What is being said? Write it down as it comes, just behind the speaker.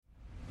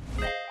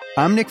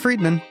I'm Nick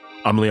Friedman.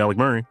 I'm Lee Alec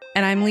Murray.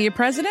 And I'm Leah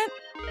President.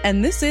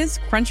 And this is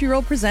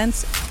Crunchyroll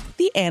Presents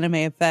The Anime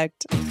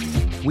Effect.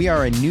 We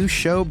are a new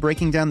show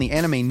breaking down the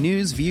anime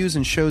news, views,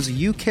 and shows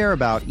you care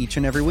about each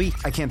and every week.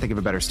 I can't think of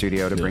a better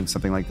studio to bring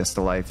something like this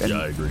to life. And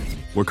I agree.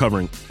 We're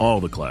covering all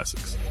the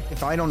classics.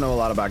 if I don't know a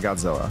lot about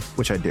Godzilla,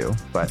 which I do,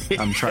 but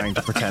I'm trying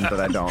to pretend that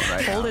I don't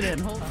right now. Hold it in,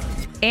 hold on.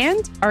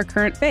 And our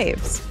current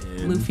faves.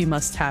 Luffy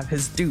must have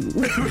his due.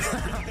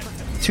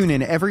 Tune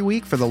in every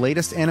week for the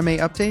latest anime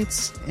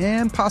updates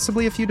and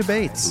possibly a few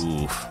debates.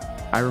 Oof.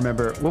 I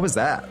remember, what was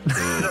that?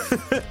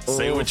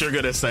 Say what you're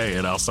going to say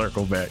and I'll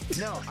circle back.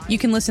 You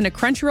can listen to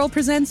Crunchyroll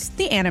Presents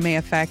The Anime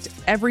Effect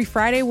every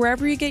Friday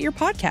wherever you get your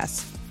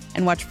podcasts.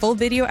 And watch full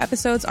video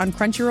episodes on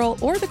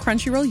Crunchyroll or the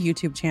Crunchyroll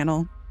YouTube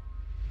channel.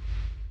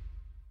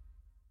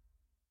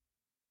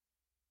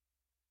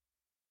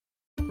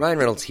 Ryan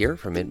Reynolds here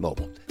from Mint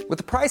Mobile. With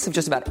the price of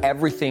just about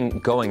everything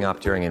going up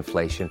during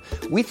inflation,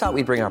 we thought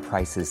we'd bring our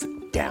prices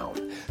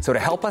down. So to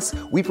help us,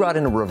 we brought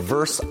in a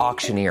reverse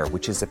auctioneer,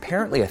 which is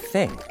apparently a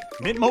thing.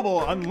 Mint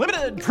Mobile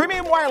Unlimited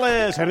Premium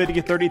Wireless. How to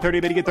get 30,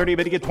 30, bit to get 30,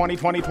 bit to get 20,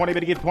 20, 20, bit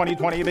to get 20,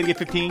 20, bit to get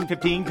 15,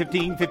 15,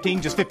 15,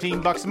 15, just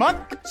 $15 a month?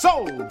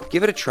 Sold!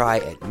 Give it a try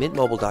at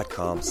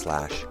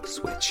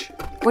mintmobile.com/switch.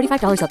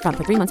 $45 up front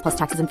for 3 months plus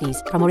taxes and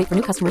fees. Promo rate for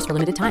new customers for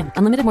limited time.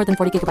 Unlimited more than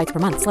 40 gigabytes per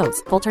month.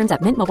 Slows full terms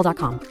at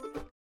mintmobile.com.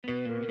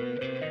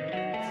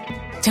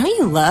 Don't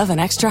you love an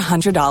extra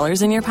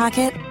 $100 in your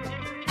pocket?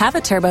 Have a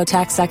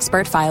TurboTax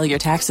expert file your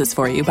taxes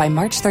for you by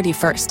March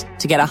 31st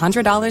to get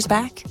 $100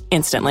 back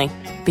instantly.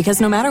 Because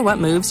no matter what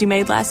moves you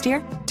made last year,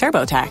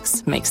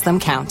 TurboTax makes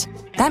them count.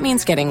 That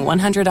means getting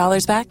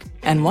 $100 back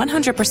and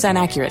 100%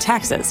 accurate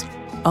taxes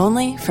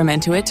only from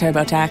Intuit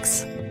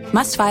TurboTax.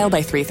 Must file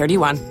by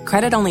 3/31.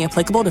 Credit only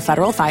applicable to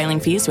federal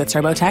filing fees with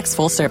TurboTax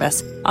full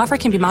service. Offer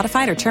can be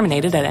modified or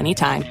terminated at any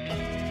time.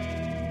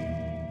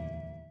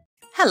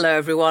 Hello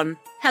everyone,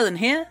 Helen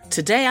here.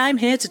 Today I'm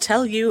here to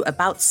tell you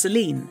about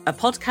Selene, a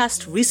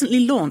podcast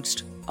recently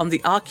launched on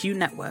the RQ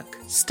network.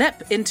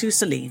 Step into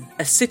Selene,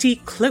 a city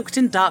cloaked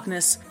in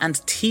darkness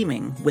and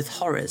teeming with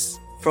horrors.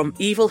 From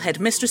evil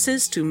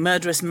headmistresses to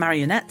murderous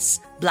marionettes,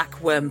 black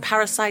worm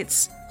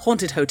parasites,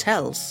 haunted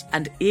hotels,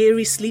 and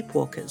eerie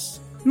sleepwalkers.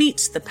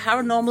 Meet the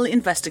paranormal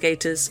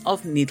investigators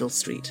of Needle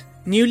Street,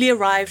 newly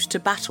arrived to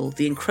battle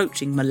the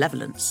encroaching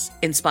malevolence.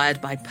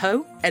 Inspired by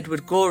Poe,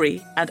 Edward Gorey,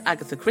 and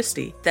Agatha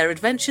Christie, their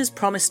adventures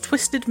promise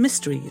twisted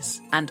mysteries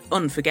and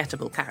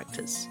unforgettable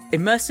characters.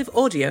 Immersive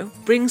audio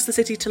brings the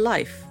city to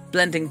life,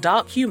 blending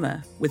dark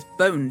humour with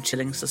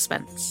bone-chilling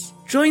suspense.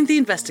 Join the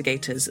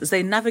investigators as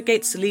they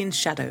navigate Selene's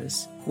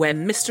shadows, where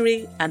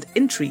mystery and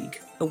intrigue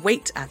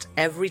await at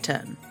every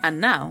turn. And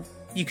now,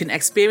 you can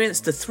experience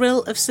the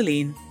thrill of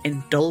Selene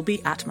in Dolby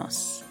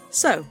Atmos.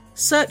 So,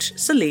 search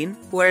Selene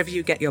wherever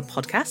you get your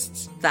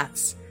podcasts,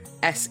 that's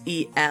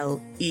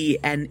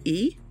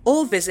SELENE,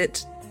 or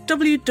visit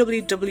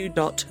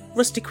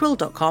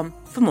www.rustyquill.com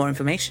for more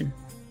information.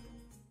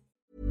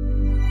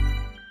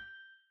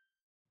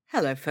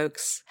 Hello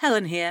folks,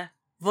 Helen here,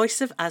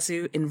 voice of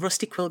Azu in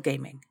Rusty Quill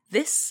Gaming.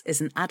 This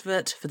is an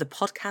advert for the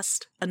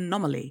podcast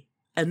Anomaly.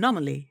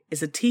 Anomaly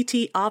is a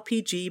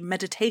TTRPG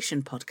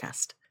meditation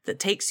podcast that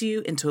takes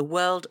you into a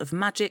world of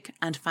magic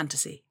and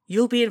fantasy.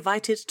 You'll be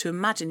invited to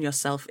imagine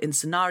yourself in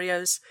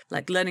scenarios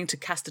like learning to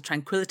cast a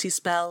tranquility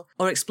spell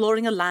or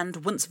exploring a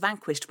land once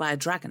vanquished by a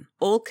dragon,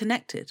 all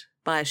connected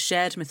by a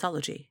shared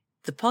mythology.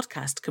 The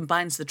podcast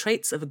combines the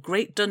traits of a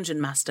great dungeon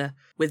master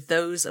with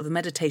those of a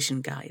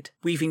meditation guide,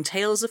 weaving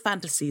tales of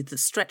fantasy that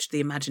stretch the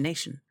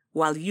imagination,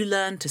 while you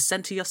learn to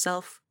center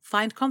yourself,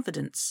 find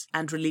confidence,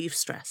 and relieve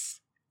stress.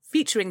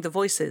 Featuring the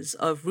voices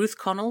of Ruth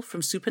Connell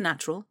from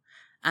Supernatural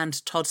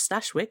and Todd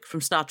Stashwick from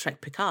Star Trek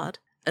Picard,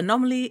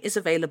 Anomaly is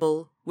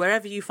available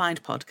wherever you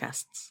find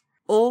podcasts,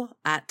 or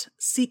at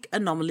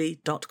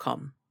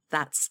seekanomaly.com.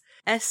 That's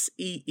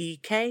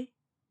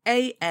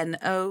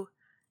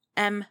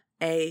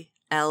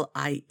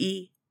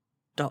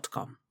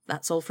SEEKANOMALIE.com.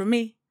 That's all from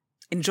me.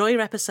 Enjoy your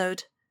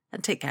episode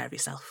and take care of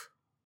yourself.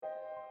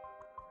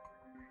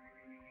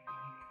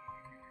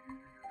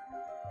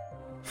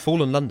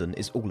 Fallen London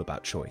is all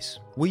about choice.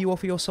 Will you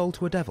offer your soul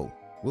to a devil?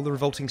 Will the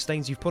revolting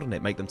stains you've put on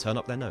it make them turn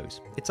up their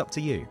nose? It's up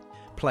to you.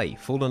 Play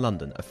Fallen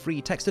London, a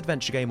free text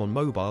adventure game on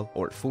mobile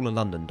or at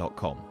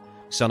fallenlondon.com.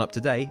 Sign up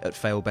today at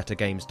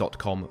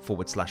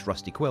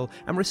failbettergames.com/rustyquill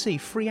and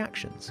receive free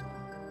actions.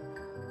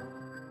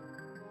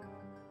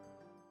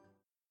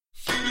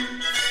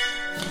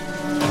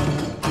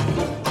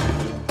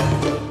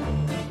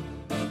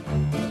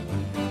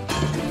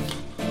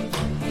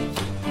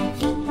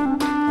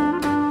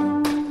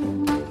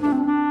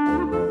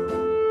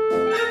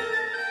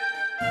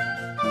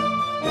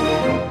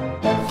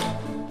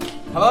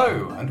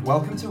 Hello, and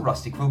welcome to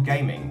Rusty Quill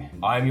Gaming.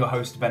 I am your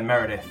host, Ben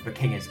Meredith. The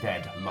king is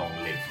dead. Long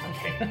live the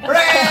king.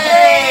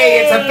 Hooray!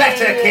 It's a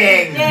better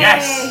king!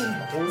 Yes!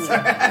 It's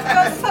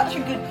got such a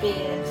good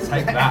beard.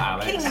 Take that,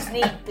 Alex. Kings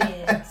need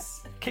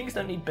beards. Kings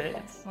don't need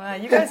beards. Wow,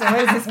 you guys are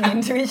always just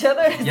mean to each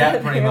other.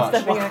 Yeah, pretty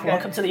much.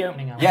 Welcome to the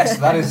opening hour. Yes,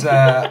 that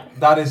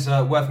is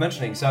worth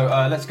mentioning. So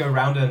let's go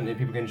round and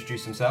people can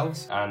introduce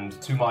themselves. And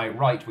to my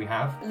right we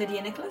have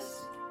Lydia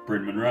Nicholas,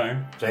 Bryn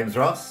Monroe, James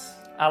Ross,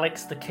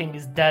 Alex, the King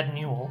is dead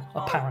Newell,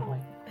 apparently.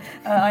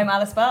 I'm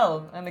Alice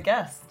Bell. I'm a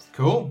guest.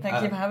 Cool.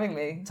 Thank you for having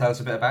me. Tell us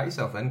a bit about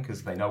yourself then,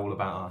 because they know all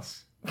about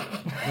us.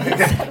 They've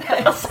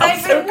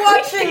been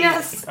watching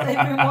us.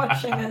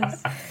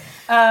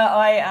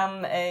 I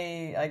am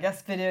a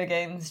video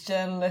games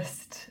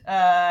journalist,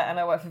 and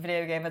I work for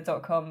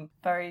videogamer.com.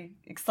 Very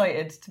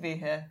excited to be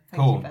here.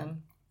 Thank you,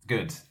 Ben.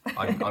 Good.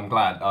 I'm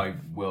glad. I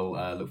will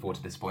look forward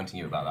to disappointing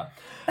you about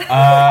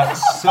that.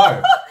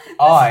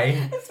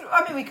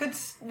 We could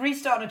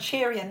restart on a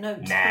cheerier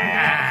note.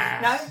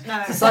 Nah. No.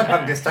 It's a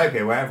cyberpunk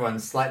dystopia where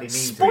everyone's slightly mean to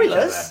each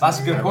Spoilers. other. That's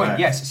a good point.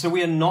 Yes. So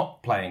we are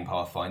not playing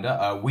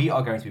Pathfinder. We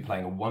are going to be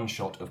playing a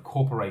one-shot of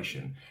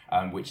Corporation,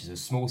 which is a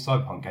small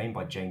cyberpunk game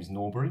by James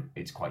Norbury.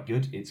 It's quite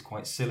good. It's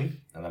quite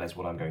silly, and that is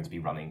what I'm going to be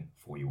running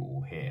for you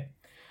all here.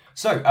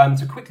 So,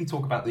 to quickly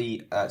talk about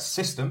the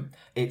system,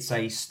 it's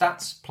a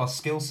stats plus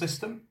skill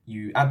system.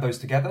 You add those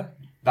together,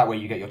 that way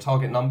you get your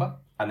target number,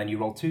 and then you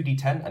roll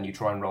 2d10 and you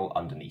try and roll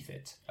underneath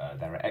it.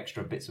 There are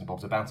extra bits and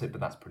bobs about it, but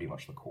that's pretty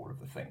much the core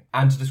of the thing.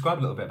 And to describe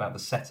a little bit about the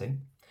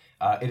setting,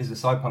 it is a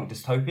cyberpunk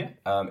dystopia.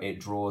 It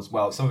draws,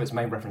 some of its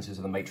main references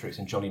are The Matrix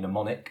and Johnny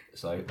Mnemonic,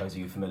 so those of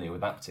you familiar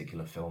with that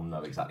particular film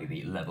know exactly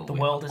the level. The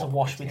world is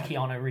awash with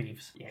Keanu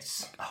Reeves.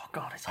 Yes. Oh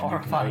god, it's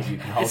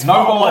horrifying. It's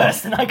no far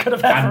worse than I could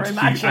have ever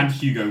imagined. And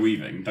Hugo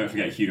Weaving. Don't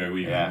forget Hugo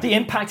Weaving. Yeah. The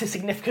impact is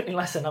significantly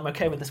less, and I'm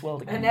okay with this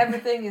world again. And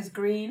everything is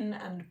green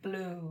and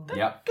blue.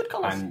 Yep. Good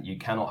colours. And you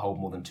cannot hold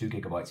more than 2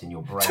 gigabytes in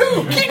your brain. 2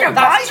 gigabytes?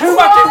 That's too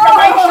much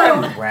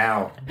information!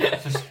 Wow.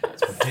 It's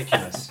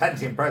ridiculous.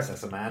 Pentium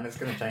processor, man. It's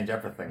going to change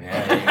everything.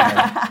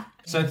 Yeah.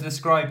 So to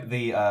describe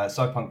the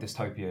cyberpunk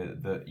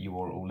dystopia that you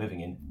are all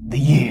living in, the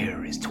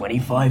year is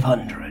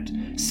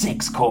 2500.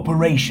 6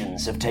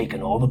 corporations have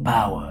taken all the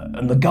power,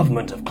 and the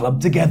government have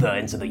clubbed together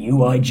into the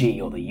UIG,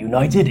 or the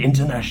United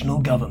International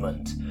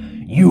Government.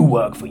 You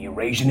work for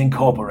Eurasian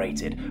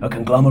Incorporated, a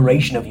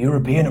conglomeration of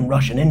European and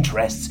Russian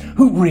interests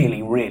who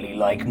really, really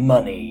like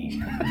money.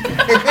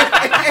 Your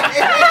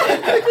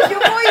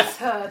voice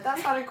heard. That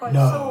sounded quite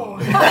sore.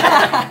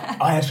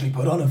 I actually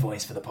put on a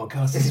voice for the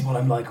podcast. This is what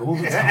I'm like all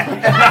the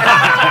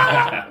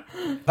time.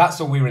 That's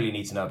all we really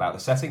need to know about the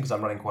setting, because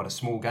I'm running quite a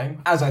small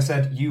game. As I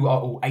said, you are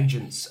all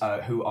agents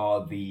who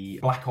are the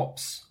Black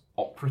Ops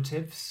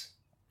operatives.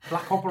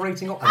 Black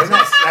operating operatives? I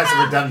think that's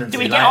a redundancy.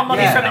 Do we get our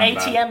money from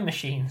ATM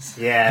machines?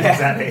 Yeah,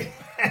 exactly.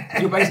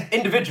 You're basically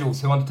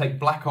individuals who undertake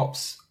Black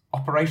Ops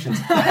operations.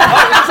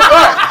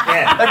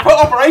 Yeah. They put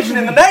operation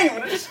in the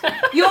name.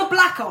 You're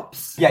Black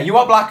Ops. Yeah, you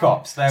are Black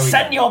Ops. There we go.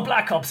 Senor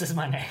Black Ops is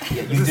my name.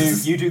 Yeah,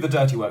 you do the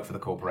dirty work for the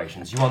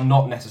corporations. You are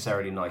not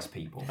necessarily nice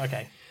people.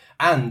 Okay.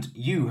 And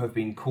you have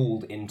been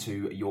called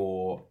into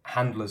your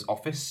handler's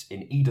office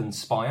in Eden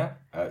Spire.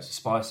 It's a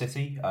spire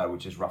city,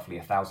 which is roughly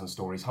 1,000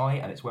 stories high,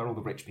 and it's where all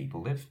the rich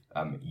people live.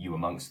 You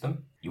amongst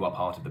them. You are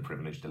part of the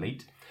privileged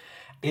elite.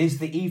 It is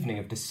the evening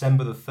of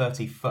December the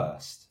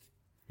 31st.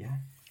 Yeah?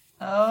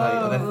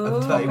 Are there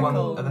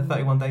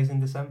 31 days in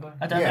December?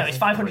 I don't know. It's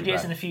 500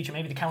 years in the future.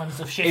 Maybe the calendars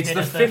have shifted.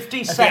 It's the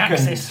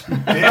 52nd.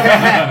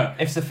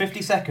 It's the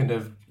 52nd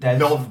of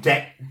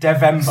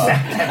Devember.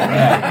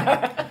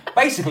 Yeah.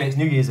 Basically, it's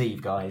New Year's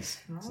Eve, guys.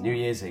 It's New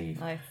Year's Eve.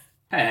 Nice.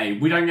 Hey,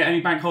 we don't get any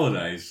bank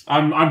holidays.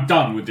 I'm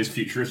done with this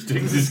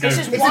futuristic It's a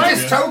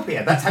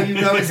dystopia. That's how you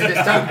know it's a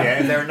dystopia.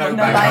 If there are no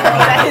bank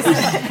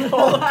holidays.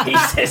 All the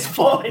pieces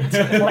fall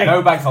into place.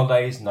 No bank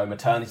holidays, no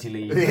maternity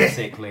leave, no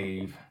sick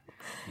leave.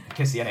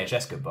 Kiss the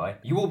NHS goodbye.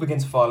 You all begin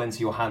to file into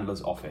your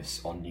handler's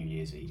office on New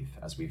Year's Eve,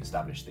 as we've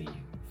established the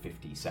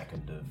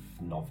 52nd of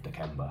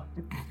November.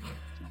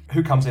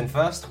 Who comes in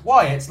first?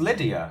 Why, it's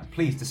Lydia.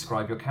 Please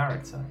describe your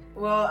character.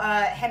 Well,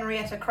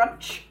 Henrietta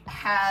Crunch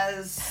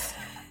has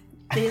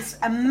this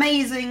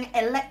amazing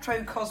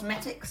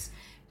electro-cosmetics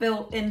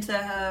built into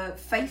her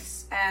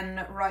face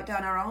and right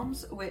down her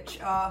arms, which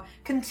are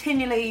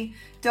continually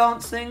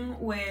dancing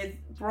with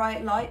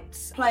bright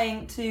lights,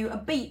 playing to a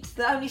beat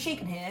that only she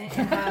can hear in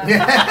her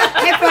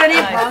headphone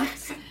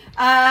implants.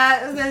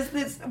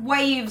 There's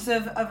waves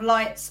of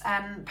lights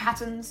and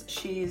patterns.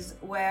 She's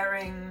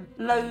wearing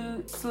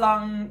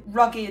low-slung,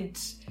 rugged,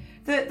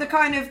 the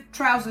kind of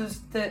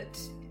trousers that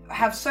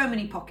have so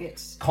many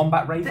pockets.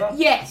 Combat Raver?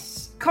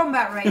 Yes,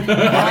 Combat Raver.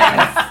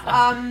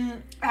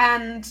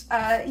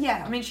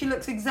 I mean, she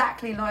looks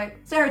exactly like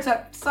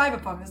stereotype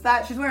cyberpunk. Is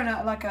that she's wearing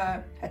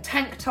a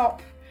tank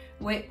top,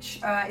 which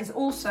is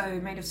also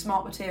made of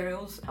smart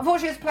materials.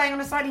 Unfortunately, it's playing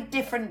on a slightly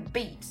different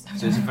beat.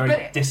 So it's a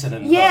very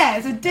dissonant. Yeah,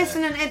 it's a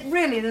dissonant. It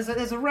really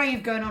there's a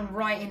rave going on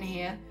right in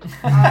here.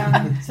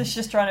 So she's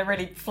just trying to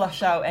really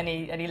flush out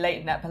any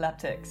latent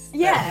epileptics.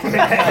 Yeah,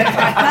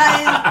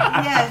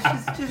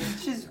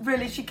 she's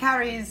really she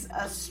carries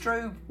a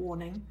strobe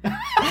warning.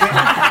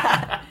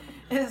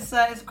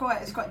 It's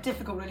quite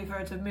difficult really for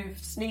her to move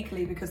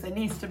sneakily because there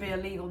needs to be a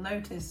legal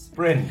notice.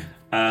 Bryn, you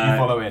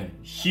follow in.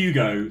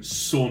 Hugo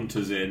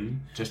saunters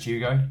in. Just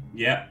Hugo?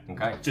 Yeah.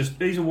 Okay.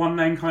 He's a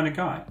one-name kind of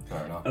guy.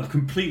 Fair enough. Of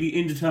completely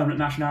indeterminate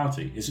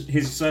nationality.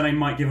 His surname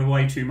might give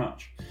away too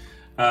much.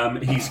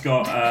 He's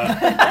got.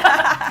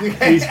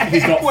 he's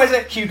got. Was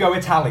it Hugo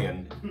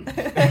Italian?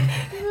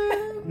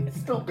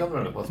 It's not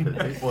government a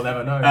possibility. We'll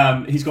never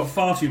know. He's got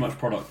far too much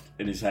product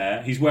in his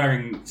hair. He's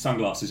wearing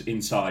sunglasses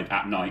inside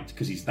at night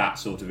because he's that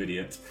sort of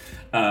idiot.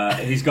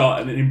 He's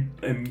got an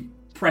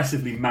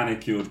impressively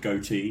manicured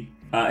goatee.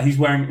 He's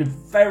wearing a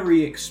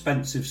very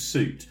expensive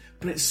suit,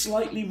 but it's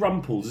slightly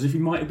rumpled as if he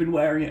might have been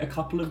wearing it a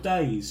couple of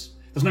days.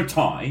 There's no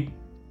tie.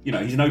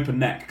 He's an open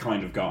neck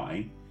kind of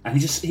guy. And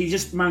he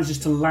just manages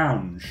to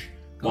lounge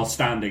while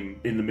standing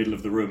in the middle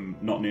of the room,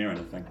 not near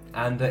anything.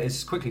 And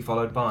it's quickly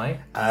followed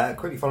by...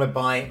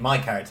 my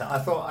character. I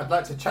thought I'd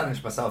like to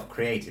challenge myself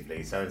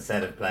creatively, so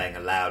instead of playing a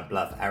loud,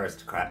 bluff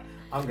aristocrat,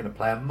 I'm going to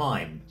play a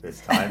mime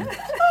this time.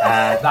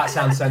 That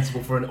sounds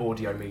sensible for an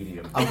audio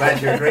medium. I'm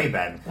glad you agree,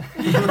 Ben.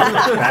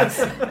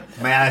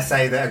 May I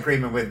say that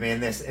agreement with me in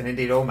this, and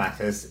indeed all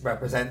matters,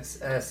 represents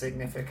a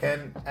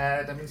significant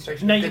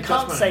demonstration No, of you good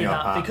can't judgment say on your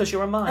that part. because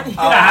you're a mime.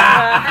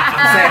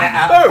 I'm saying it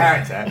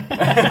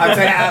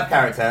out of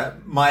character.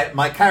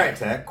 My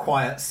character,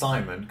 Quiet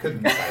Simon,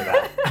 couldn't say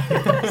that.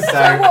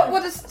 So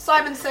what does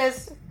Simon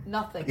says?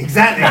 Nothing.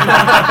 Exactly.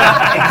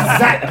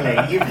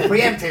 Exactly. You've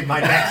preempted my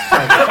next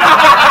joke.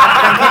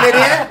 Thank you,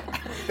 Lydia.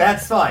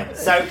 That's fine.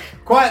 So,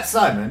 Quiet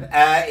Simon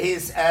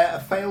is a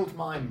failed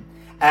mime.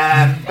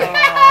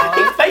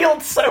 He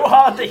failed so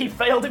hard that he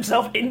failed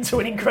himself into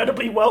an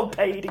incredibly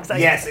well-paid executive.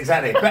 Yes,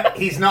 exactly. But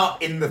he's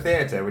not in the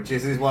theatre, which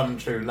is his one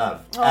true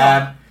love.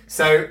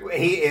 So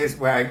he is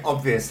wearing,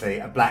 obviously,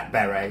 a black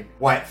beret,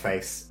 white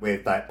face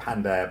with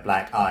panda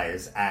black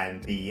eyes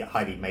and the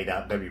highly made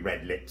up, very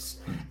red lips.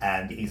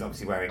 And he's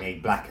obviously wearing a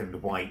black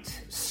and white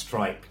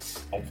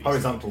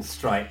horizontal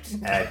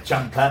striped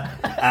jumper.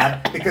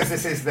 Because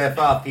this is the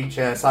far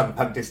future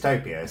cyberpunk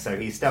dystopia, so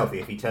he's stealthy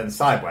if he turns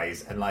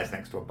sideways and lies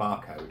next to a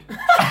barcode.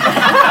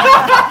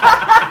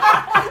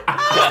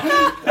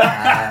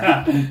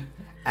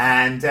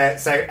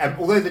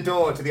 Although the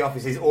door to the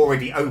office is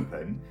already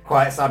open,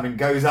 Quiet Simon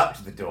goes up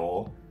to the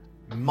door,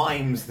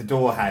 mimes the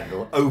door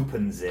handle,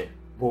 opens it,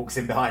 walks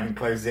in behind and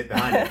closes it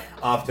behind him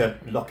after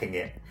locking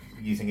it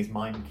using his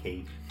mime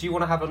key. Do you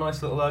want to have a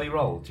nice little early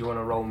roll? Do you want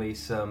to roll me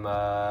some,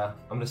 I'm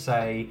going to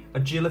say,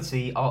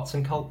 agility, arts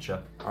and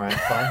culture? All right,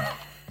 fine.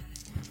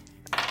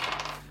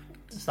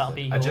 So that'll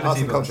be Arts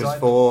and culture is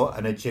 4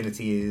 and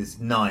agility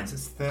is 9, so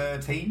it's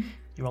 13.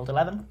 You rolled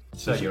 11.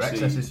 So your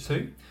excess is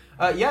 2.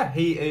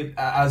 He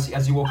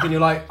as you walk in,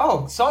 you're like,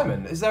 "Oh,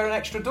 Simon, is there an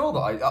extra door that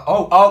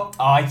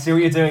I see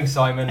what you're doing,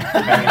 Simon."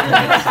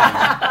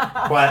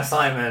 Quiet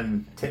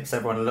Simon tips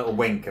everyone a little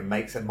wink and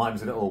mimes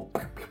a little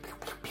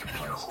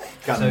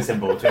gun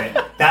symbol to it.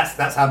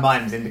 That's how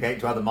mimes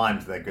indicate to other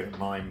mimes they're good at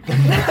mime.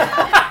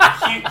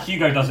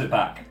 Hugo does it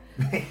back.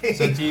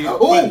 So do you?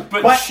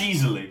 But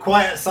cheesily.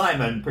 Quiet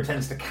Simon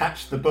pretends to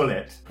catch the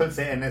bullet, puts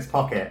it in his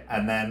pocket,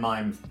 and then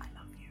mimes, "I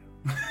love you,"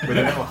 with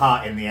a little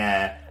heart in the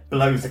air.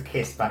 Blows a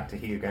kiss back to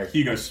Hugo.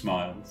 Hugo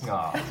smiles.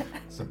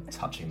 It's a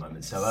touching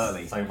moment so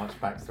early. So much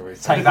backstory.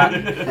 Take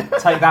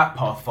that,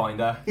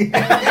 Pathfinder.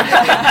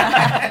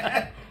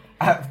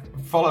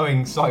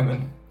 Following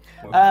Simon.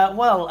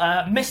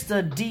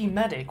 Mr. D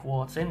Medic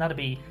walks in. That'd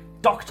be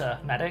Dr.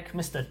 Medic,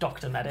 Mr.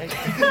 Dr. Medic.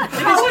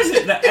 How is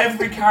it that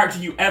every character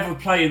you ever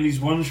play in these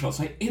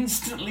one-shots I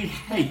instantly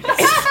hate?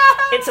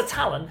 It's a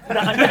talent that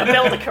I'm going to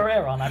build a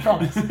career on, I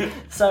promise.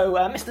 So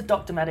Mr.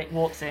 Dr. Medic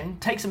walks in,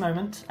 takes a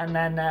moment, and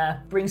then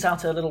brings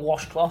out a little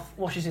washcloth,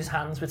 washes his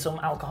hands with some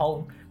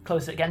alcohol,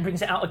 closes it again,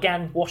 brings it out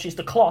again, washes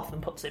the cloth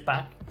and puts it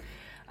back.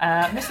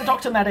 Mr.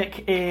 Dr.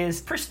 Medic is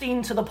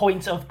pristine to the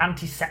point of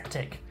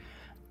antiseptic.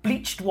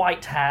 Bleached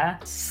white hair,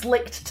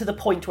 slicked to the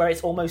point where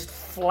it's almost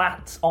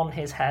flat on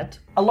his head.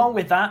 Along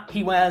with that,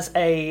 he wears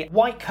a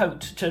white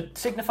coat to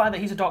signify that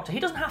he's a doctor.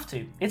 He doesn't have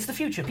to. It's the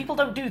future. People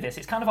don't do this.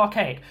 It's kind of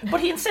archaic. But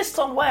he insists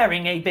on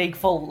wearing a big,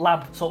 full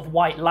sort of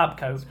white lab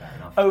coat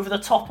over the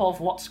top of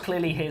what's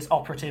clearly his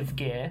operative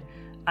gear.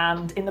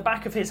 And in the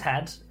back of his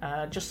head,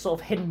 just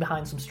sort of hidden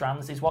behind some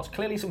strands, is what's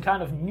clearly some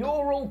kind of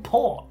neural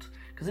port.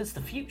 Because it's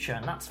the future,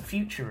 and that's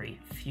future-y.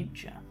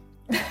 Future.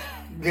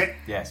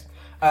 Yes.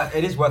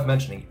 It is worth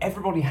mentioning,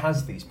 everybody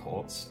has these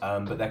ports,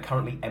 but they're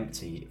currently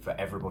empty for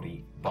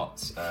everybody but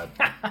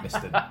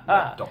Mr.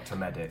 Dr.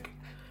 Medic.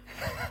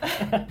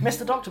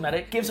 Mr. Dr.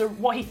 Medic gives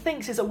what he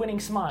thinks is a winning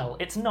smile.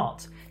 It's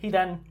not. He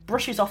then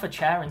brushes off a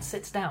chair and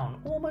sits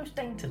down, almost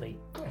daintily.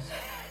 Yes.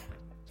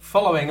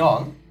 Following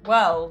on...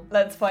 Well,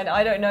 let's find...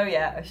 I don't know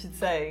yet, I should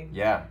say.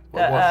 Yeah.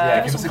 Give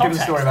us a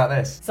story about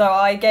this. So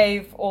I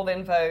gave all the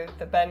info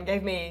that Ben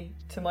gave me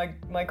to my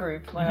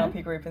group, my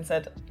RP group, and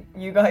said,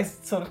 you guys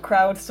sort of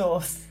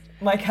crowdsource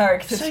my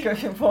character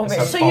description for me.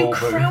 So you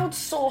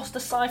crowdsourced a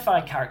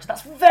sci-fi character.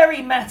 That's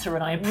very meta,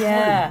 and I approve.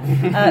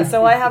 Yeah.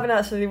 So I haven't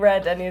actually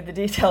read any of the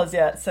details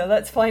yet, so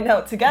let's find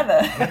out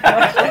together.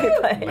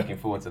 Looking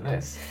forward to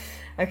this.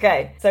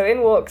 Okay, so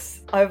in walks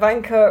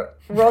Ivanka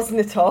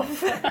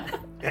Rosnitov,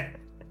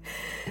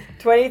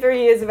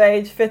 23 years of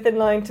age, 5th in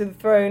line to the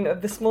throne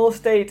of the small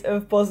state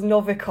of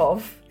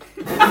Bosnovikov.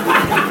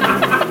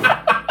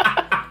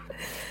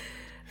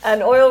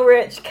 An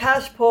oil-rich,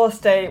 cash-poor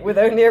state with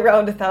only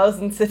around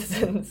 1,000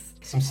 citizens.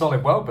 Some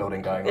solid world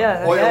building going on.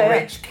 Yeah,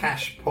 Oil-rich,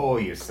 cash-poor,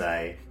 you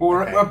say? Well,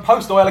 we're a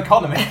post-oil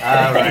economy.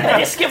 Right. They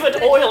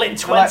discovered oil in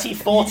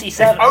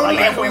 2047. Only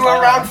if we were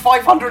around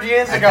 500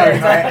 years ago.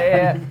 Exactly,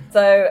 yeah.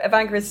 So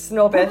Ivanka is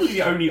snobbish. Probably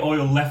the only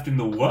oil left in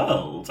the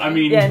world. I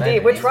mean, Yeah,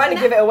 indeed. We're trying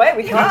to give it away.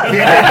 We can't.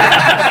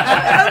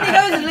 Only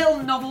those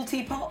little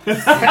novelty pops.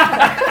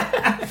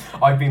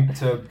 I've been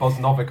to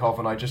Bosnovikov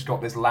and I just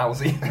got this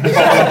lousy.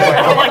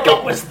 All I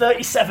got was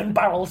 37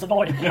 barrels of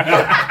oil.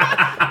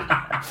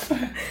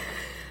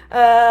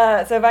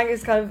 So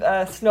Ivanka's kind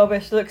of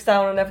snobbish, looks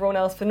down on everyone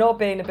else for not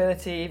being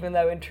nobility, even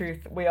though in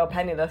truth we are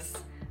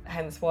penniless.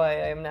 Hence why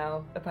I am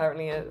now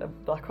apparently a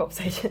Black Ops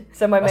agent.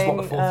 So my That's main,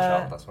 what the fourth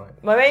child, that's right.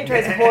 My main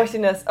traits are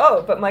haughtiness.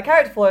 Oh, but my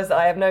character flaw is that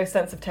I have no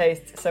sense of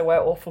taste, so wear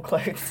awful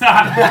clothes.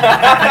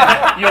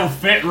 You'll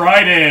fit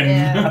right in.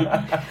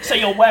 Yeah. So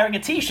you're wearing a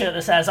T-shirt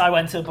that says, I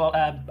went to...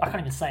 I can't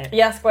even say it.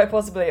 Yes, quite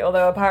possibly,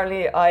 although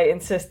apparently I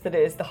insist that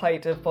it is the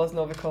height of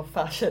Bosnovikov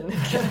fashion.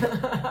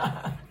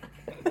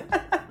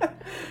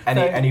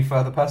 Any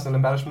further personal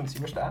embellishments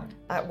you wish to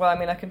add? Well, I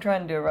mean, I can try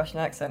and do a Russian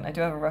accent. I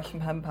do have a Russian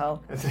pen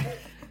pal.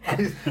 I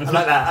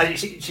like that.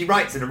 She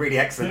writes in a really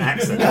excellent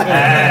accent. So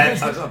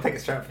I'll just pick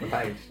it straight up from the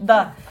page.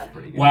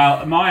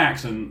 Well, my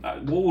accent,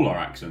 all our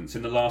accents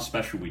in the last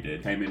special we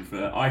did came in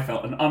for, I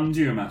felt, an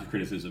undue amount of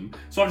criticism.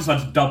 So I've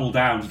decided to double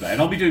down today,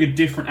 and I'll be doing a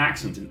different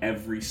accent in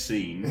every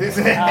scene.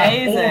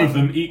 Amazing. All of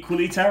them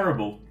equally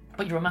terrible.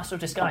 But you're a master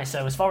of disguise,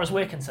 so as far as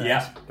we're concerned...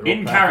 Yeah,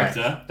 in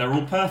character, they're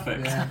all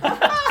perfect.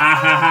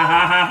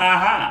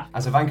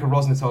 As Ivanka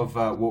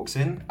Rosnitov walks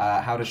in,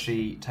 how does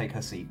she take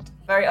her seat?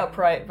 Very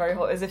upright, very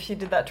hot, as if she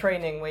did that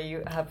training where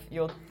you have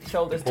your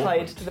shoulders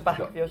tied to the back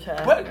of your chair.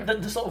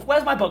 The sort of,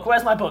 where's my book?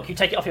 Where's my book? You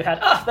take it off your head.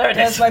 Ah, there it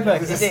is. There's my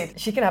book, indeed.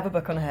 She can have a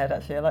book on her head,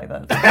 actually, I like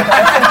that.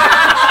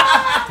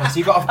 So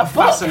you've got a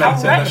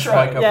fascinator that's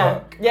like a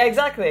book. Yeah,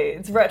 exactly.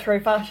 It's retro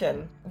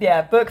fashion.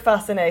 Yeah, book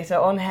fascinator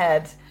on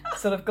head,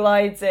 sort of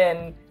glides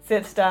in,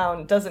 sits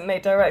down, doesn't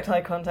make direct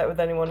eye contact with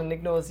anyone and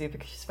ignores you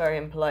because she's very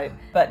impolite.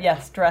 But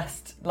yes,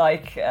 dressed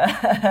like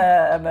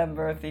a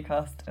member of the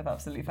cast of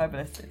Absolutely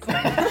Fabulous.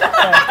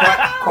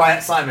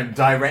 Quiet Simon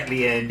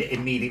directly in,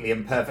 immediately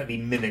and perfectly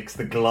mimics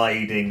the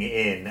gliding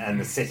in and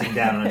the sitting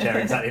down on a chair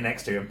exactly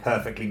next to her and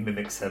perfectly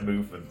mimics her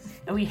movements.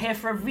 Are we here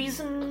for a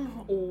reason,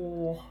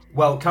 or...?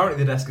 Well,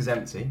 currently the desk is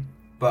empty,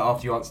 but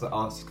after you ask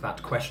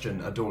that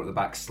question, a door at the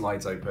back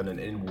slides open and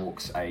in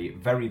walks a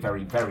very,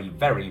 very, very,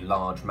 very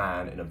large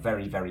man in a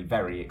very, very,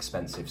 very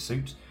expensive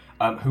suit,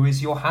 who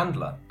is your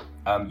handler.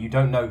 You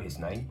don't know his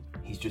name.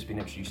 He's just been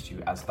introduced to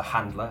you as the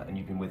handler, and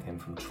you've been with him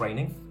from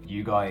training.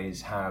 You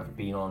guys have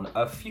been on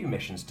a few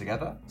missions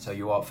together, so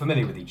you are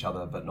familiar with each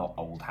other, but not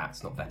old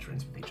hats, not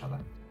veterans with each other.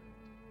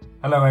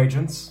 Hello,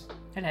 agents.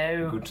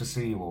 Hello. Good to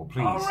see you all,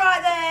 please. All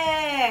right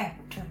there.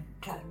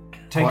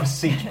 Take a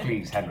seat,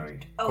 please,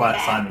 Henry.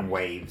 Quiet Simon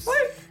waves.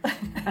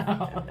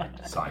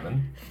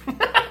 Simon.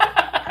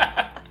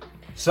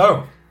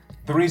 So,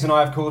 the reason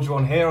I have called you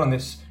on here on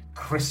this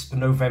crisp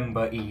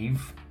November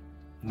Eve,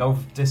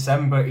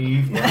 December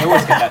Eve, I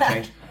always get that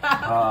changed.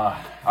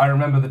 I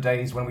remember the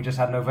days when we just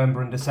had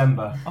November and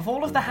December. Of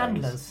all of the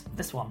handlers,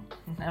 this one.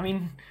 I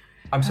mean...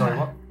 I'm sorry,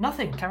 what?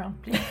 Nothing, carry on,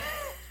 please.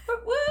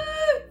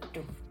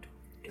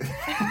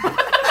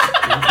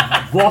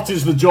 What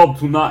is the job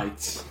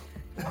tonight?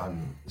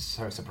 I'm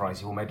so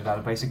surprised you all made it out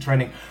of basic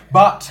training.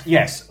 But,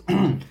 yes,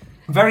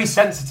 very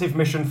sensitive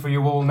mission for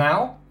you all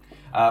now.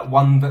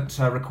 One that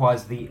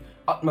requires the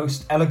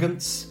utmost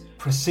elegance,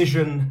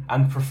 precision,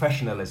 and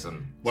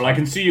professionalism. Well, I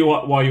can see you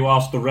why you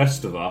asked the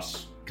rest of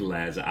us.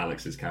 Glares at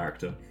Alex's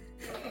character.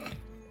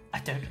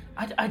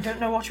 I don't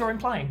know what you're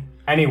implying.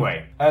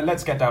 Anyway,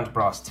 let's get down to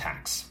brass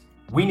tacks.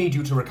 We need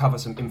you to recover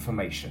some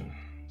information.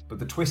 But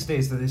the twist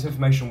is that this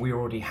information we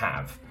already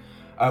have.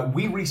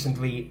 We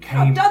recently came...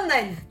 I'm done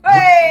then.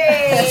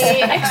 Hey!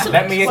 Excellent.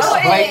 Let me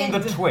explain the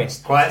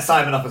twist. Quiet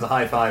Simon offers a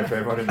high five to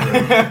everyone in the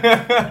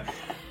room.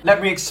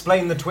 Let me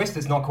explain the twist.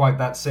 It's not quite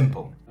that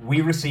simple. We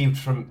received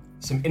some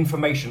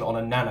information on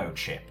a nano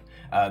chip.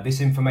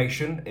 This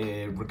information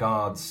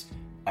regards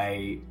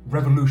a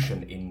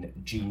revolution in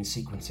gene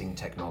sequencing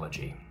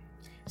technology.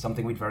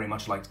 Something we'd very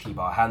much like to keep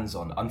our hands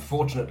on.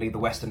 Unfortunately, the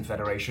Western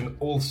Federation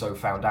also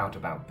found out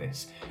about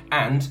this.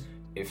 And,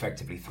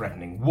 effectively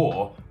threatening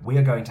war, we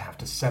are going to have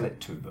to sell it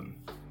to them.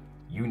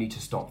 You need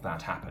to stop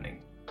that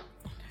happening.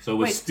 So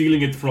we're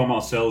stealing it from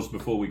ourselves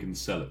before we can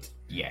sell it?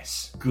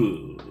 Yes.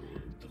 Good.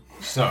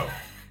 So...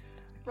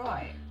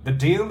 Right. The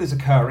deal is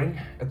occurring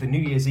at the New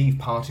Year's Eve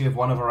party of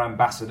one of our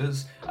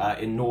ambassadors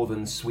in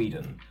northern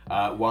Sweden,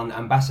 one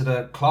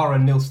Ambassador Clara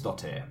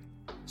Nilsdottir.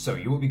 So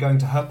you will be going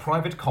to her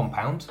private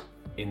compound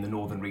in the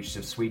northern reaches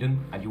of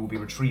Sweden, and you will be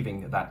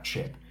retrieving that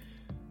chip.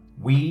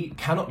 We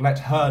cannot let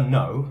her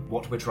know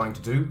what we're trying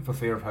to do for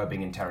fear of her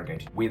being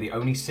interrogated. We're the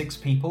only 6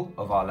 people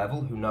of our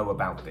level who know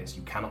about this.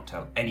 You cannot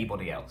tell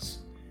anybody else.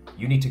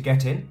 You need to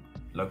get in,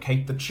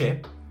 locate the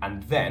chip,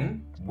 and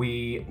then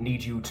we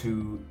need you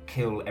to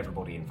kill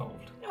everybody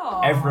involved.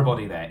 Aww.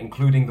 Everybody there,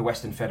 including the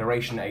Western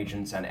Federation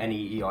agents and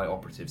any EI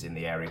operatives in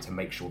the area, to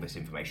make sure this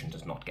information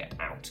does not get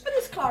out. But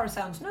this Clara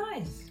sounds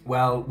nice.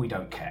 Well, we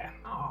don't care.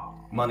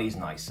 Money's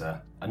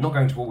nicer, and not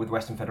going to war with the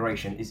Western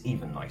Federation is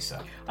even nicer.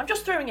 I'm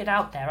just throwing it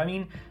out there. I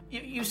mean,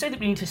 you say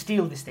that we need to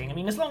steal this thing. I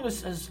mean, as long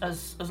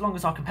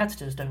as our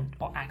competitors don't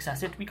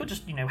access it, we could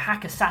just,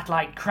 hack a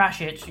satellite,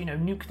 crash it,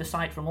 nuke the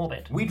site from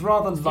orbit. We'd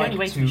rather It's the only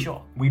way to be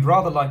sure. We'd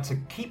rather like to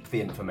keep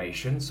the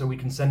information so we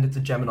can send it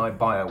to Gemini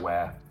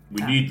BioWare.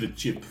 We need the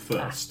chip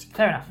first.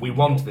 Fair enough. We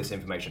want this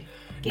information.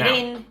 Get Now,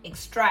 in,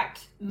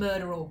 extract,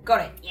 murder all.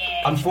 Got it.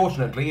 Yeah.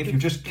 unfortunately, if you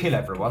just kill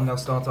everyone, they'll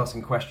start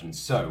asking questions.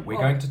 So we're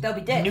going to They'll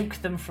be dead.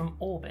 Nuke them from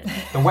orbit.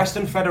 The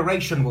Western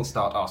Federation will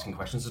start asking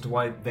questions as to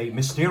why they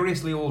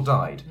mysteriously all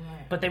died.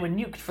 But they were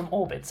nuked from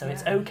orbit, so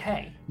it's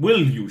okay.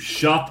 Will you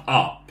shut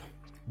up?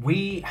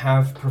 We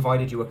have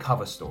provided you a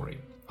cover story.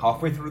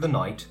 Halfway through the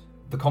night,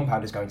 the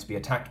compound is going to be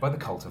attacked by the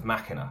cult of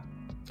Machina.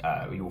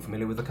 Are you all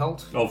familiar with the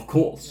cult? Of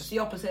course. It's the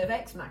opposite of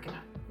Ex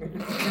Machina.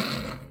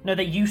 No,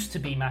 they used to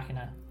be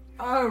Machina.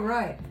 Oh,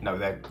 right. No,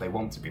 they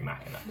want to be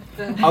Machina.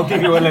 The- I'll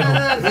give you a little.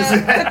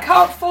 the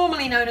cult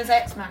formerly known as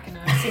Ex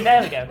Machina. See,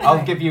 there we go.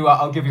 I'll give you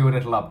a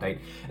little update.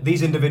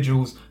 These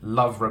individuals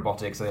love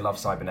robotics, they love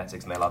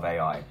cybernetics, and they love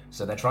AI.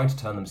 So they're trying to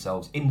turn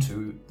themselves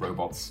into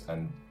robots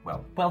and,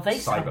 well they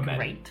sound Cybermen.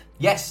 great.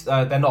 Yes,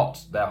 they're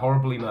not. They're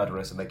horribly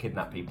murderous and they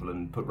kidnap people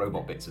and put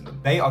robot bits in them.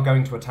 They are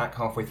going to attack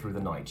halfway through the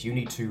night. You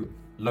need to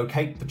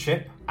locate the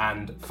chip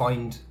and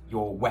find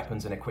your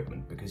weapons and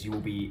equipment because you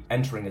will be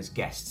entering as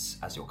guests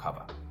as your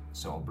cover.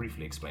 So I'll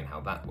briefly explain how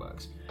that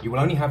works. You will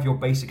only have your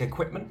basic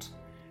equipment,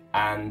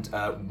 and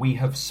we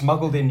have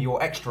smuggled in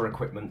your extra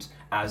equipment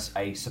as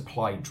a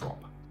supply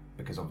drop,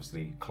 because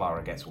obviously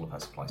Clara gets all of her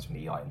supplies from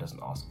the EI and doesn't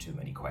ask too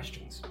many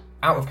questions.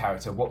 Out of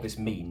character, what this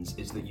means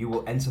is that you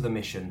will enter the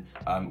mission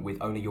with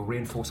only your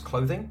reinforced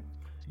clothing,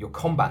 your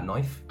combat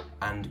knife,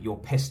 and your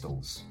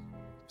pistols.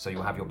 So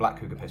you'll have your Black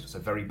Cougar pistol, so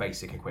very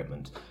basic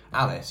equipment.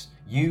 Alice,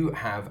 you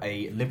have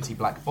a Liberty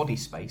Black body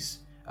space,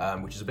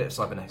 which is a bit of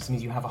cybernetics. It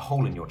means you have a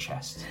hole in your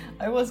chest.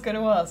 I was going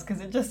to ask,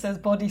 because it just says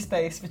body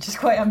space, which is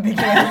quite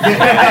ambiguous.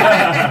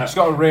 She's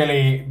got a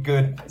really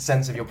good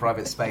sense of your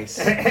private space.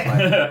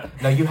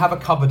 No, you have a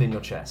cupboard in your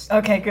chest.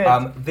 Okay,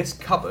 good. This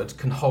cupboard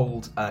can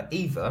hold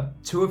either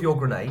 2 of your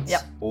grenades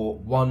or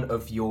 1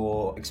 of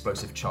your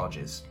explosive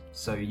charges.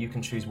 So you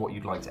can choose what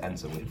you'd like to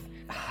enter with.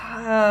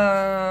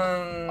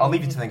 I'll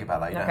leave you to think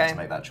about that. You don't have to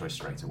make that choice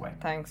straight away.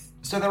 Thanks.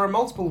 So there are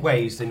multiple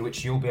ways in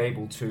which you'll be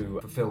able to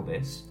fulfill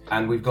this,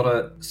 and we've got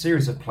a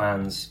series of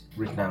plans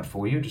written out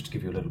for you, just to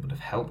give you a little bit of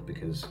help,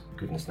 because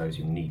goodness knows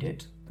you need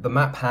it. The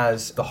map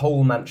has the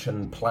whole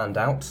mansion planned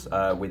out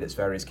with its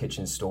various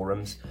kitchens,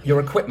 storerooms. Your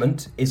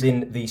equipment is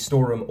in the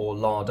storeroom or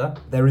larder.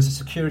 There is a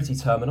security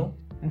terminal,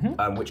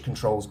 which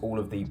controls all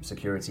of the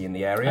security in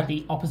the area. At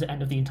the opposite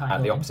end of the entire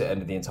building. At the opposite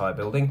end of the entire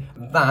building.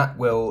 That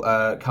will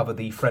cover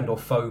the friend or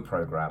foe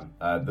program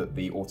that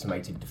the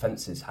automated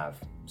defences have.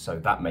 So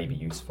that may be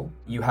useful.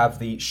 You have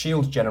the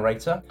shield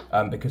generator,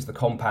 because the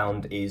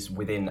compound is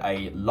within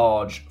a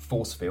large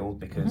force field,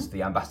 because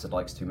the ambassador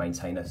likes to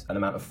maintain an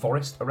amount of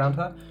forest around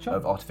her,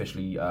 of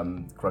artificially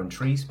grown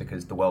trees,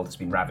 because the world has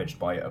been ravaged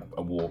by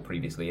a war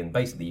previously, and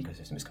basically the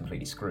ecosystem is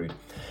completely screwed.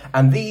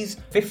 And these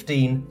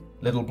 15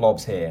 little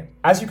blobs here.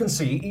 As you can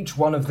see, each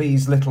one of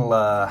these little...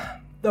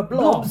 The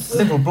blobs.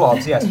 Little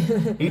blobs, yes.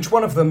 Each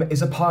one of them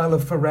is a pile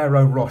of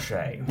Ferrero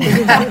Rocher.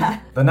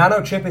 The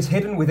nanochip is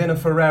hidden within a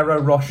Ferrero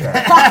Rocher.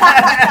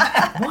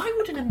 Why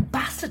would an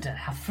ambassador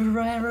have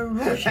Ferrero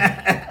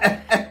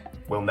Rocher?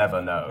 We'll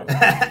never know.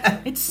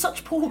 It's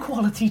such poor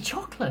quality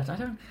chocolate. I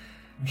don't...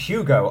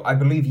 Hugo, I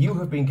believe you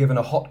have been given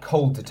a hot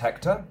cold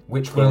detector,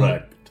 which will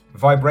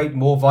vibrate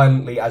more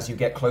violently as you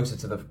get closer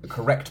to the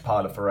correct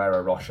pile of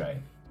Ferrero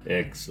Rocher.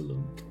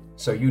 Excellent.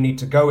 So you need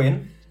to go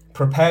in,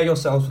 prepare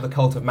yourselves for the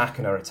Cult of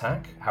Machina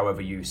attack,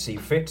 however you see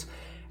fit,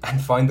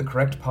 and find the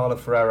correct pile of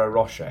Ferrero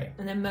Rocher.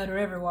 And then murder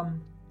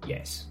everyone.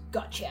 Yes.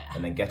 Gotcha.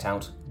 And then get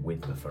out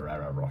with the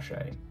Ferrero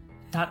Rocher.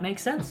 That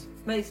makes sense.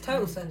 Makes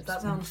total sense.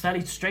 That sounds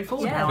fairly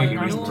straightforward. Yeah, How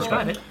you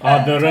describe it.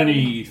 Are there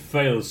any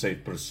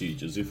fail-safe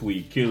procedures? If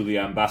we kill the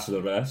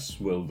ambassadoress,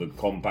 will the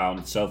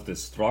compound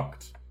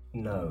self-destruct?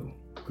 No.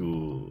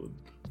 Good.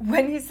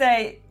 When you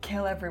say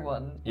kill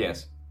everyone,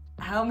 Yes.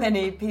 how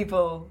many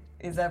people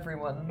is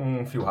everyone?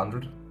 A few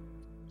hundred.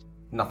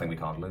 Nothing we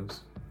can't lose.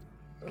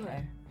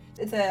 Okay.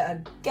 Is there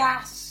a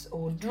gas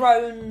or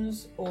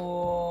drones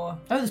or...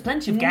 Oh, there's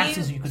plenty of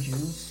gases you could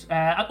use.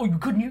 Or you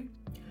couldn't...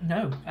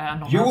 No,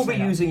 I'm not. You will be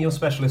using your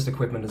specialist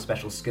equipment and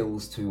special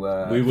skills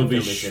to... we will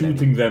be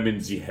shooting them in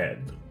the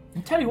head.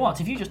 I'll tell you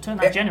what, if you just turn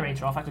that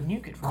generator off, I could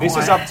nuke it for This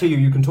is up to you.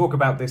 You can talk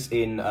about this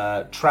in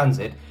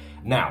transit.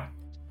 Now,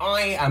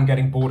 I am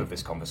getting bored of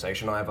this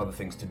conversation. I have other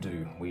things to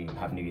do. We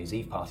have New Year's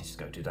Eve parties to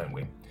go to, don't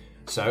we?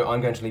 So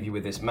I'm going to leave you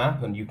with this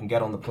map, and you can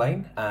get on the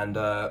plane, and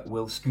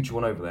we'll scoot you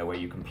on over there where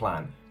you can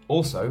plan.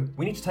 Also,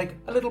 we need to take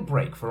a little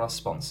break for our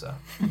sponsor.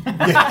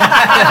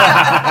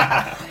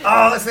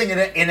 Let's think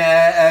in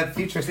a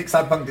futuristic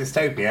cyberpunk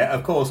dystopia,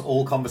 of course,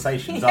 all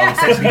conversations are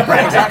essentially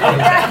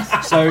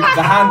Brexit. So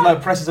the handler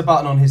presses a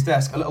button on his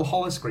desk, a little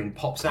holoscreen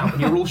pops out,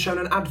 and you're all shown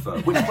an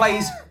advert, which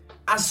plays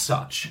as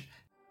such.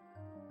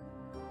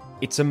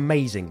 It's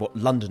amazing what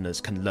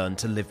Londoners can learn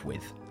to live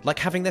with, like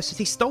having their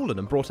city stolen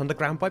and brought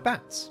underground by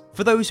bats.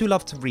 For those who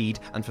love to read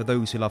and for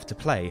those who love to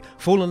play,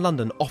 Fallen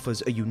London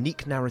offers a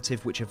unique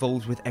narrative which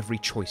evolves with every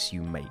choice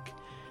you make.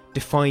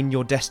 Define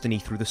your destiny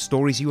through the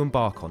stories you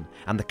embark on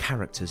and the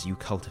characters you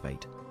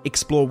cultivate.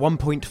 Explore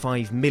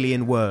 1.5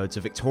 million words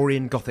of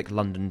Victorian Gothic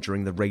London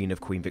during the reign of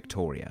Queen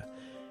Victoria.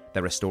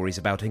 There are stories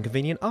about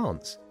inconvenient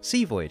aunts,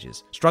 sea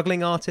voyages,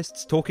 struggling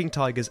artists, talking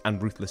tigers, and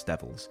ruthless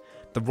devils.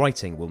 The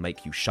writing will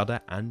make you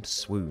shudder and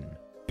swoon.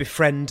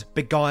 Befriend,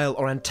 beguile,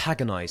 or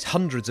antagonise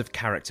hundreds of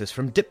characters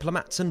from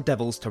diplomats and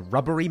devils to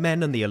rubbery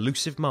men and the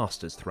elusive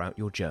masters throughout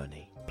your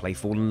journey. Play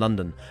Fallen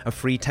London, a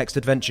free text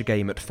adventure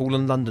game at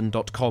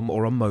fallenlondon.com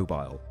or on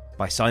mobile.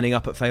 By signing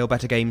up at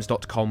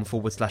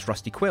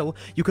failbettergames.com/rustyquill,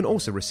 you can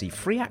also receive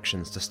free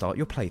actions to start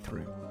your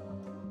playthrough.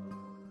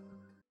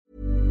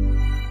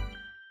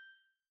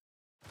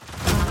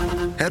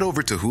 Head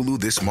over to Hulu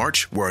this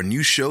March, where our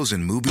new shows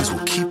and movies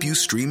will keep you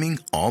streaming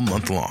all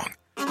month long.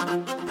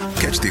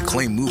 Catch the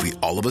acclaimed movie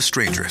All of Us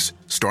Strangers,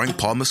 starring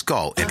Paul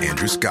Mescal and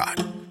Andrew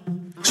Scott.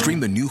 Stream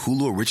the new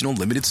Hulu original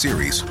limited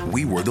series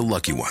We Were the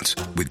Lucky Ones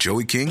with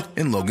Joey King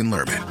and Logan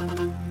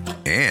Lerman.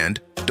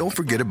 And don't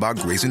forget about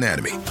Grey's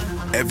Anatomy.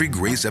 Every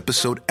Grey's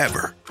episode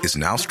ever is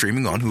now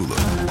streaming on Hulu.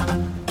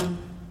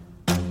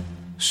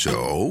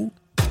 So,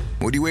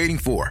 what are you waiting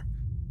for?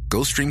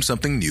 Go stream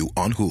something new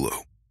on Hulu.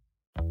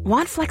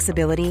 Want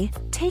flexibility?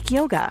 Take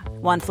yoga.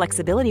 Want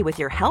flexibility with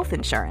your health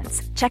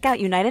insurance? Check out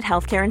United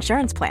Healthcare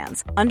Insurance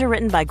Plans.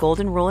 Underwritten by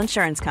Golden Rule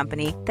Insurance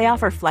Company, they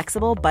offer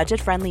flexible,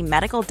 budget-friendly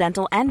medical,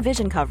 dental, and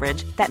vision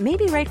coverage that may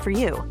be right for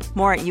you.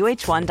 More at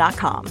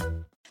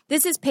uh1.com.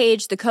 This is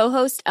Paige, the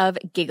co-host of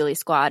Giggly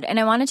Squad, and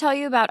I want to tell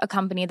you about a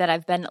company that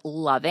I've been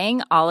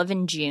loving, Olive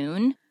 &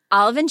 June.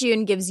 Olive &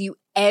 June gives you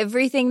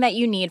everything that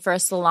you need for a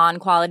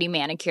salon-quality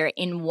manicure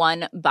in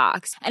one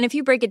box. And if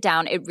you break it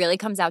down, it really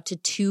comes out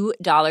to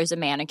 $2 a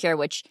manicure,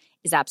 which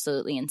is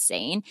absolutely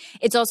insane.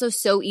 It's also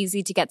so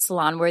easy to get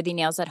salon-worthy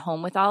nails at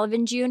home with Olive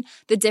 & June.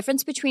 The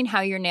difference between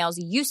how your nails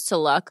used to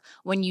look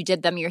when you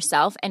did them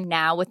yourself and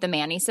now with the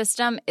Mani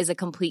system is a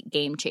complete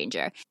game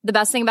changer. The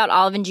best thing about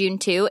Olive & June,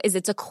 too, is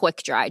it's a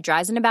quick dry.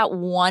 Dries in about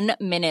 1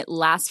 minute,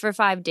 lasts for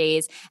 5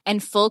 days,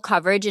 and full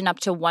coverage in up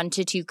to 1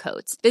 to 2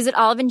 coats. Visit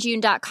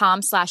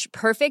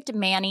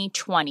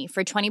oliveandjune.com/perfectmani20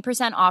 for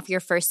 20% off your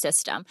first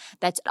system.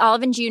 That's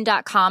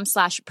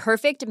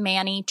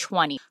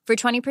oliveandjune.com/perfectmani20 for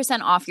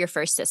 20% off your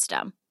first system.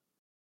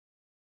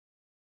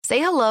 Say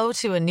hello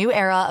to a new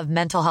era of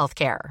mental health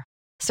care.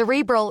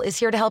 Cerebral is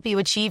here to help you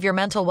achieve your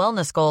mental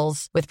wellness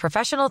goals with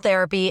professional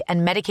therapy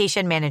and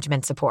medication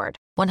management support.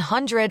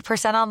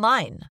 100%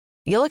 online.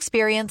 You'll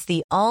experience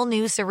the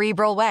all-new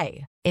Cerebral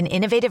Way, an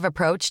innovative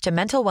approach to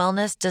mental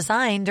wellness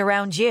designed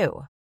around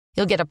you.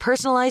 You'll get a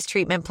personalized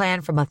treatment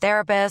plan from a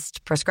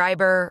therapist,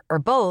 prescriber, or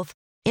both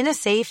in a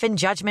safe and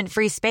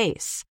judgment-free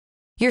space.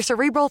 Your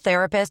Cerebral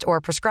therapist or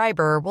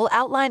prescriber will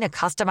outline a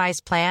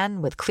customized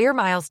plan with clear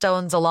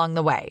milestones along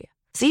the way,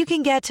 so you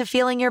can get to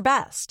feeling your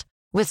best.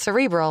 With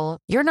Cerebral,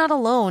 you're not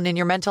alone in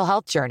your mental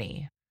health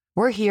journey.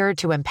 We're here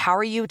to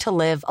empower you to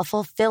live a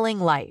fulfilling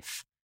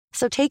life.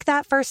 So take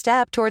that first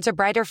step towards a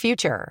brighter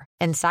future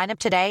and sign up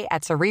today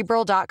at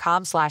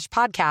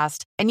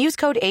Cerebral.com/podcast and use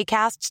code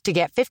ACAST to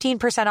get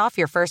 15% off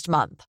your first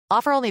month.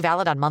 Offer only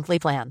valid on monthly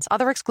plans.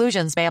 Other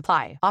exclusions may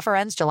apply. Offer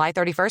ends July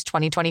 31st,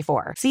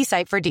 2024. See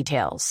site for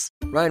details.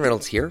 Ryan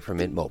Reynolds here from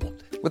Mint Mobile.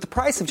 With the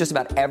price of just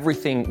about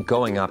everything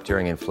going up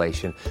during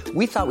inflation,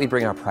 we thought we'd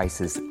bring our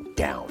prices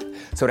down.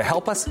 So to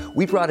help us,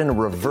 we brought in a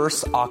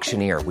reverse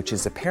auctioneer, which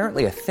is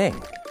apparently a thing.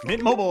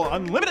 Mint Mobile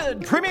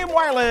Unlimited Premium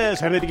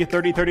Wireless. How to get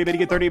 30, 30, bit to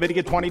get 30, bit to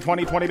get 20,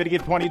 20, 20, bit to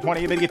get 20,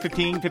 20, bit to get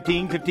 15,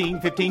 15,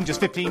 15, 15, just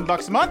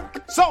 $15 a month?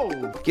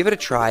 Sold! Give it a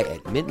try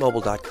at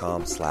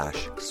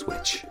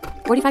mintmobile.com/switch.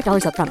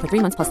 $45 up front for 3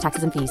 months plus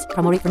taxes and fees.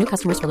 Promo rate for new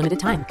customers for limited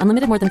time.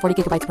 Unlimited more than 40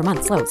 gigabytes per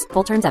month. Slows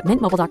full terms at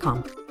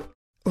mintmobile.com.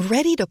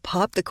 Ready to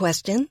pop the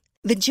question?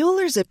 The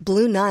jewelers at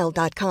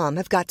BlueNile.com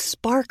have got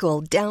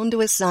sparkle down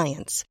to a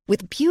science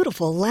with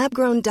beautiful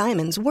lab-grown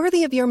diamonds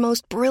worthy of your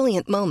most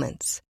brilliant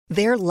moments.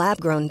 Their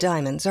lab-grown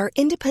diamonds are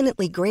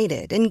independently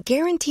graded and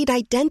guaranteed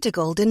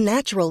identical to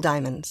natural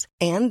diamonds,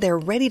 and they're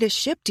ready to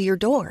ship to your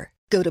door.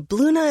 Go to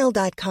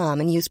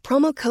BlueNile.com and use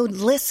promo code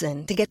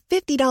LISTEN to get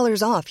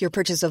 $50 off your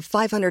purchase of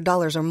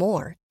 $500 or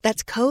more.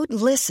 That's code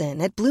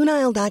LISTEN at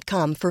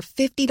BlueNile.com for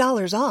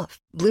 $50 off.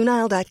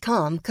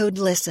 BlueNile.com, code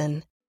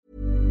LISTEN.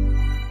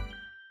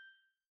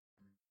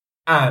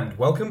 And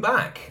welcome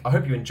back. I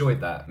hope you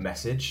enjoyed that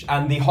message.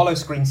 And the hollow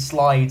screen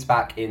slides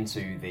back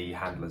into the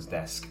handler's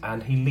desk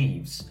and he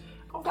leaves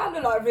that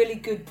looked like a really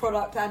good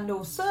product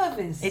and/or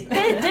service. It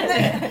did, didn't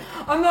it?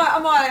 Am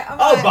I?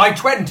 Oh, by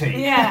 20!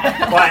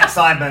 Yeah. Quiet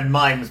Simon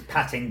mimes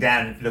patting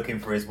down, looking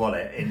for his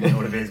wallet in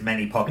all of his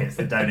many pockets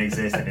that don't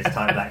exist in his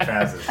tight black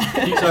trousers.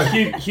 So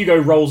Hugo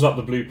rolls up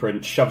the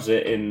blueprint, shoves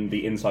it in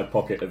the inside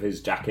pocket of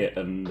his jacket,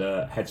 and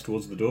heads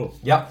towards the door.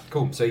 Yep,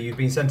 cool. So you've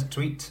been sent a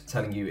tweet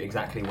telling you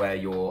exactly where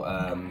your...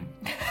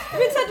 You've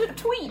been sent a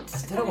tweet.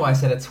 I don't know why I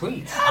said a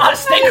tweet.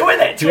 Stick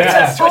with it. Twitter.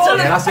 Yeah. Twitter.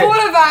 Yeah, that's it. All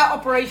of our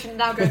operations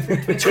now go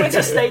through Twitter.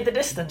 Twitter stayed the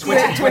distance.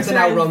 Twitter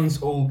now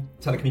runs all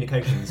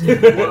telecommunications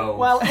in the world.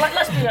 Well,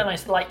 let's be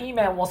honest. Like,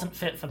 email wasn't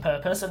fit for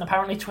purpose, and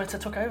apparently Twitter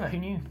took over. Who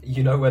knew?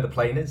 You know where the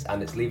plane is,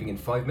 and it's leaving in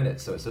 5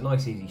 minutes, so it's a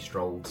nice easy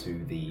stroll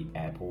to the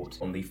airport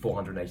on the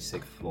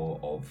 486th floor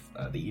of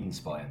the Eden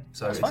Spire.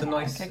 So it's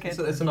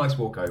a nice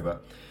walk over.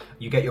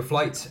 You get your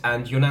flight,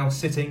 and you're now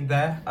sitting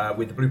there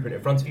with the blueprint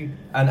in front of you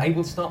and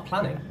able to start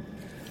planning.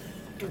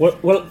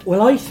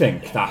 Well, I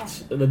think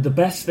that the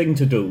best thing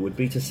to do would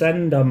be to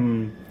send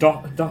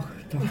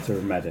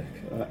Dr. Medic.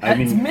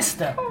 It's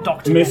Mr.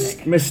 Dr. Medic.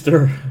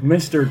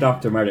 Mr.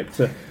 Dr. Medic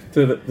to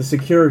the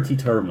security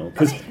terminal,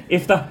 because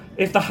if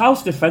the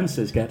house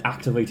defences get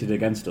activated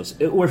against us,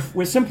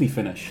 we're simply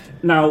finished.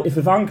 Now, if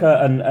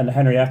Ivanka and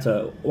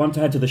Henrietta want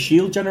to head to the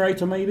shield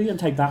generator maybe and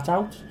take that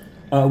out,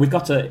 we've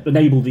got to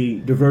enable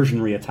the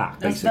diversionary attack.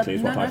 Basically,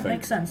 is what I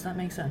think. That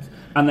makes sense.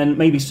 And then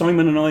maybe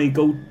Simon and I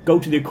go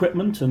to the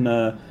equipment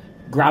and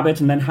grab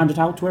it and then hand it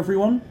out to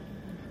everyone.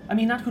 I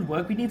mean, that could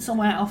work. We need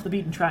somewhere off the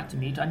beaten track to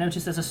meet. I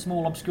noticed there's a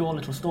small, obscure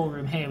little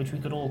storeroom here which we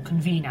could all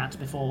convene at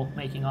before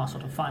making our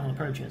sort of final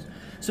approaches.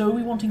 So are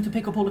we wanting to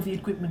pick up all of the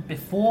equipment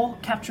before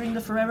capturing the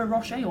Ferrero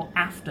Rocher or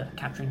after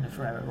capturing the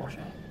Ferrero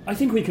Rocher? I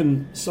think we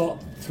can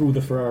sort through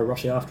the Ferrero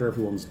Rocher after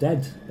everyone's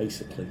dead,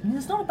 basically. I mean,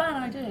 it's not a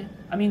bad idea.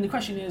 I mean, the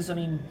question is,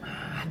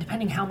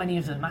 depending how many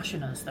of the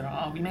Machiners there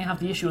are, we may have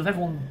the issue of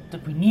everyone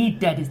that we need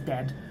dead is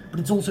dead,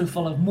 but it's also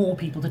full of more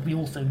people that we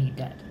also need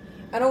dead.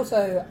 And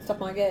also, stuff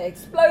might get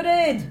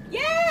exploded.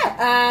 Yeah!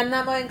 And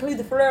that might include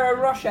the Ferrero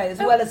Rocher as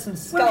well as some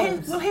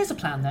skulls. Well, here's a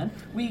plan then.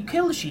 We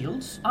kill the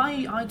shields,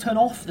 I turn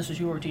off the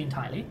security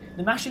entirely,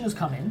 the Machiners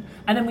come in,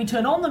 and then we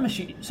turn on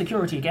the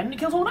security again and it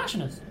kills all the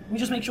Machiners. We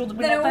just make sure that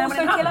we're not there when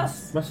it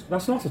happens.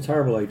 That's not a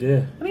terrible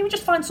idea. I mean, we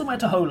just find somewhere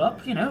to hole up,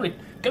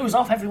 it goes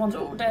off, everyone's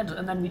dead,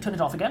 and then we turn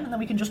it off again, and then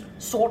we can just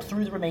sort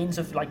through the remains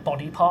of,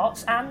 body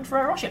parts and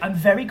Ferrero Rocher. I'm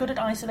very good at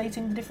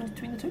isolating the difference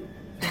between the two.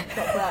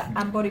 Chocolate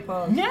and body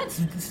parts. Yeah,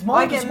 it's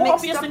more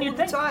obvious than you'd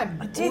think.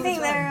 Do you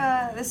think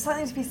there's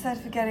something to be said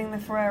for getting the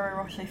Ferrero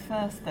Rocher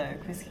first, though?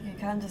 Because you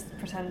can't just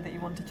pretend that you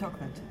want a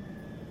chocolate.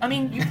 I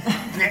mean,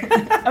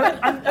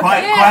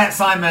 Quiet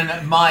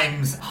Simon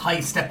mimes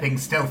high-stepping,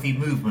 stealthy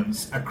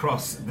movements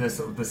across the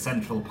sort of the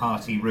central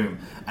party room,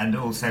 and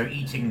also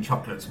eating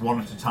chocolates one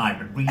at a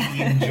time and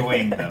really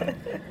enjoying them.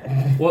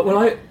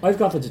 Well, I've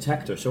got a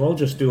detector, so I'll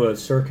just do a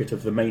circuit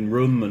of the main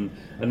room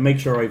and make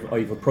sure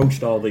I've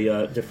approached all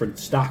the different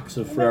stacks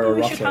of Ferrero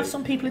Rocher. We should have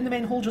some people in the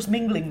main hall just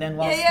mingling then,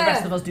 whilst the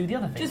rest of us do the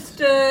other things. Just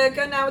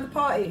go now with the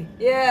party.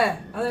 Yeah,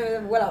 I think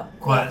we're well up.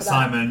 Quiet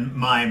Simon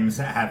mimes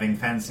having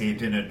fancy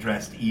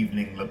dinner-dressed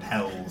evening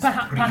lapels,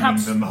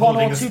 perhaps them, one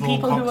holding or a two small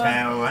people who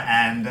cocktail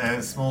and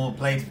a small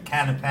plate of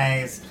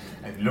canapes.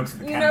 And he looks at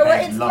the You know what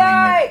canapes it's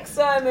longingly. like,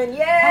 Simon,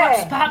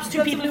 yeah! Perhaps two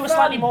Got people some who are fun.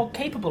 slightly more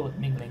capable of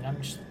mingling. I'm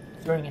just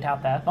throwing it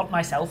out there. Not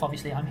myself,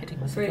 obviously, I'm hitting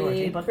the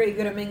security, but... Pretty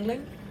good at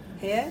mingling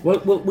here. Well,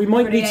 we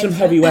might Pretty need some excellent.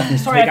 heavy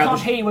weapons Sorry, to take I out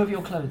can't hear you over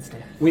your clothes,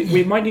 dear.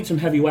 We might need some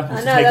heavy weapons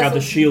I to know, take that's out the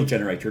what- shield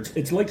generator.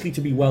 It's likely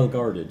to be well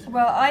guarded.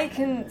 Well, I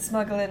can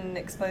smuggle in an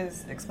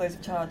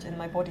explosive charge in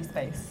my body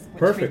space. Which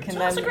Perfect. We can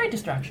That's then, a great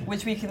distraction.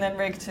 Which we can then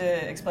rig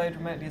to explode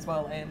remotely as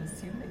well, I am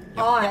assuming.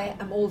 I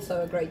am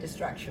also a great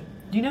distraction.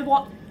 Do you know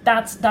what?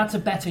 That's a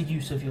better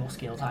use of your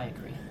skills, I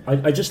agree.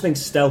 I just think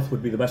stealth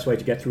would be the best way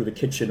to get through the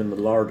kitchen and the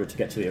larder to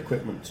get to the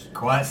equipment.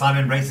 Quiet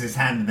Simon raises his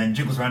hand and then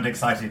jiggles around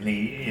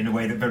excitedly in a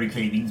way that very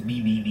clearly means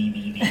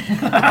me.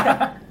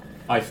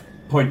 I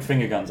point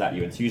finger guns at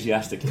you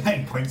enthusiastically.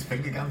 He points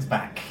finger guns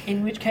back.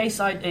 In which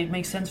case, it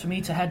makes sense for me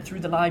to head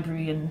through the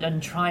library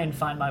and try and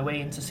find my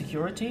way into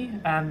security.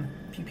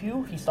 Pew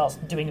pew. He starts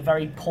doing a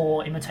very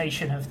poor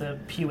imitation of the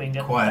pewing.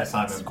 Quiet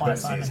Simon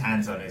puts his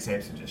hands on his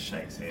hips and just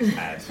shakes his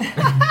head.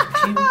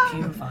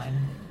 Pew, fine.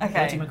 Okay.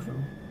 Bertie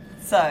McGrew.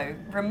 So,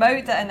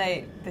 remote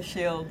detonate the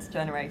shield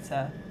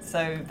generator,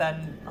 so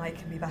then I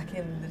can be back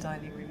in the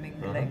dining room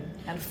mingling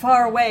and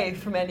far away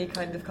from any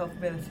kind of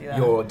culpability there.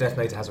 Your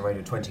detonator has a range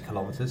of 20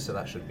 kilometres, so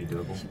that should be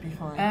doable. Should be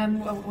fine.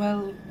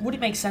 Well, would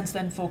it make sense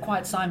then for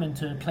Quiet Simon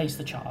to place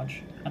the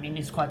charge? I mean,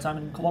 is Quiet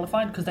Simon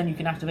qualified? Because then you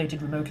can activate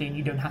it remotely and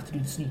you don't have to do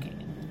the sneaking.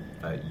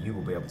 You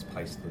will be able to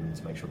place them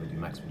to make sure they do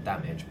maximum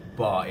damage,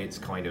 but it's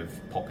kind of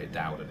pop it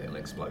down and it'll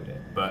explode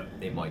it. But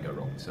it might go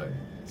wrong, so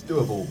it's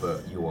doable,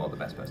 but you are the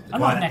best person to do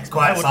it.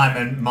 Quiet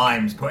Simon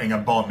mimes putting a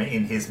bomb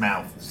in his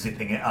mouth,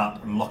 zipping it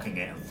up, locking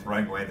it, and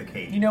throwing away the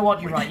key. You know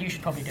what? You're right. You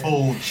should probably do it.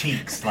 Full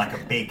cheeks like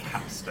a big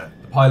hamster.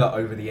 The pilot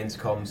over the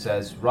intercom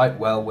says, right,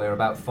 well, we're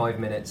about 5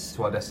 minutes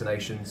to our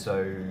destination,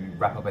 so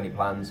wrap up any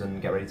plans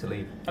and get ready to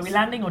leave. Are we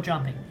landing or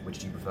jumping? Which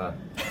do you prefer?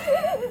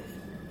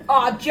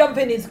 Oh,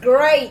 jumping is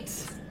great.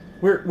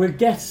 We're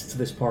guests to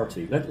this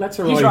party. Let's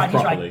arrive He's right.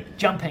 properly.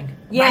 Jumping.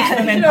 Yeah,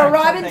 Maximum you impact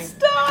arrive in jumping.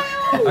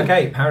 style.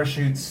 Okay,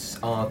 parachutes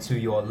are to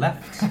your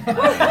left.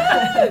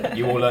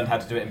 You all learned how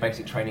to do it in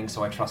basic training,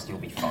 so I trust you'll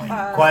be fine.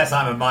 Quiet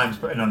Simon Mimes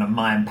putting on a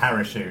mime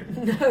parachute.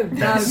 No,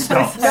 Then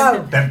stops.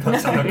 no. Then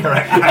puts on the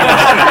correct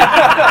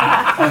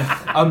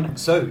parachute.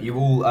 So you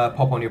all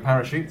pop on your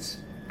parachutes,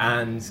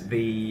 and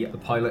the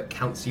pilot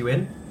counts you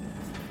in,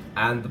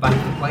 and the back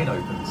of the plane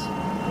opens.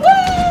 Woo!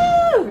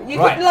 You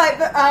Right. could like,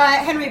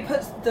 Henry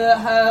puts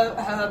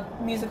her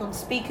music on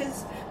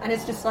speakers, and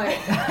it's just like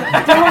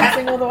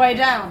dancing all the way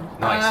down.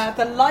 Nice.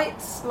 The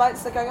lights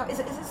are going up. Is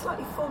it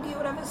slightly foggy or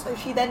whatever? So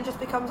she then just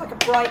becomes like a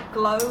bright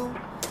glow.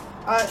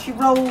 She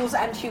rolls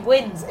and she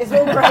wins. It's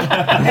all great.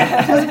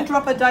 She doesn't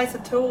drop her dice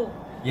at all.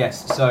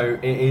 Yes, so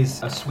it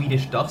is a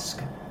Swedish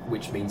dusk,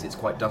 which means it's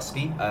quite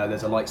dusky.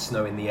 There's a light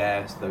snow in the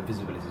air, so the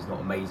visibility is not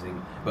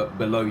amazing. But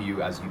below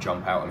you, as you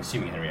jump out, I'm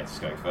assuming Henrietta's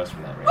going first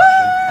from that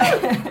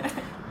reaction,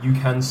 you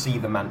can see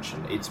the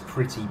mansion. It's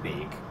pretty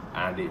big,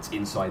 and it's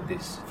inside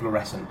this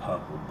fluorescent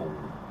purple ball.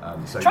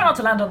 Try not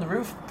to land on the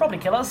roof. Probably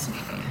kill us.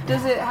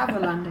 Does it have a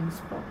landing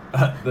spot?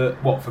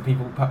 What, for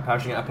people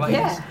parachuting out of planes?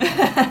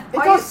 Yeah.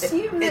 I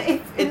assume that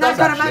in that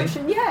kind of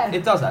mansion, yeah.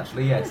 It does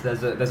actually, yes.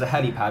 There's a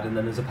helipad and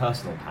then there's a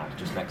personal pad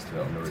just next to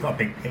it on the roof. It's got a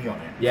big P on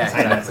it. Yeah,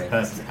 Say that's exactly. a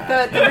person's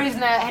pad. The reason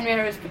that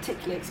Henrietta is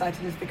particularly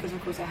excited is because,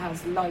 of course, it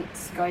has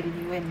lights guiding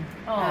you in.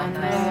 Oh, and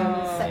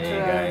nice. set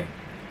There you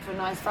to a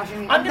nice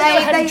fashion. I'm going to go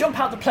ahead and jump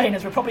out the plane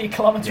as we're probably a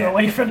kilometre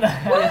away from the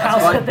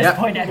house at this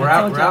point. We're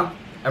out,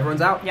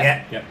 Everyone's out?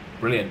 Yep.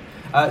 Brilliant.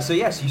 So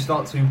yes, you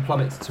start to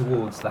plummet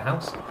towards the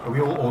house. Are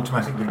we all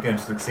automatically going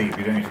to succeed?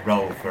 We don't need to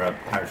roll for a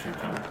parachute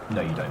jump.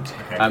 No, you don't.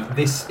 Okay.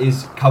 This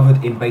is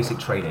covered in basic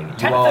training. You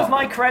 10th are. of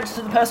my creds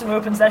to the person who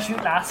opens their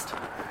chute last.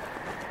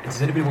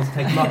 Does anybody want to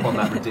take him up on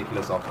that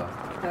ridiculous offer?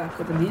 I've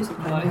got the music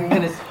playing. We're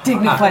going to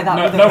dignify that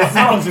with a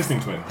No one's listening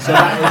to him. So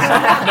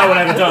that no one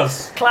ever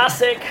does.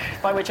 Classic,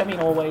 by which I mean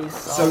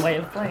always, our way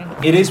of playing.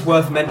 It is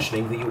worth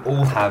mentioning that you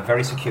all have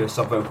very secure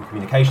sub-vocal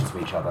communications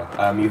with each other.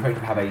 You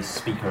effectively have a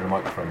speaker and a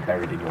microphone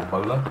buried in your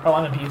molar. Oh,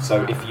 I'm abused.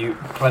 So if you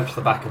clench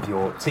the back of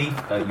your teeth,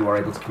 you are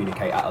able to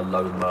communicate at a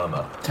low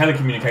murmur.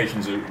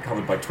 Telecommunications are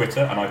covered by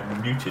Twitter, and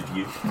I've muted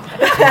you.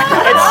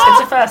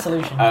 It's a fair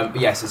solution.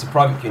 Yes, it's a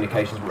private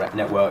communications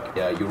network.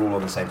 You're all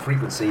on the same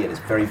frequency, and it's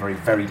very, very,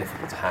 very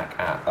difficult to hack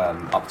at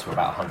up to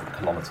about 100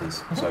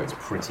 kilometres. So it's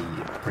pretty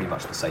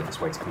much the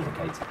safest way to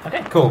communicate.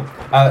 Okay. Cool.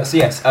 So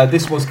yes,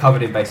 this was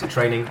covered in basic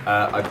training.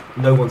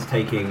 No one's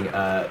taking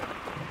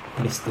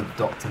Mr.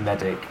 Dr.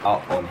 Medic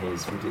up on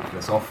his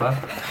ridiculous offer.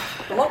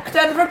 Blocked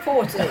and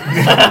reported.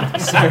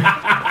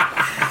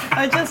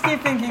 I just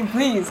keep thinking,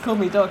 please call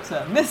me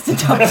Doctor. Mr.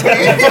 Doctor.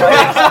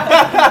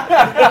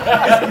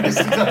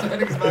 Mr. Dr.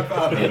 Medic's my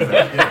father.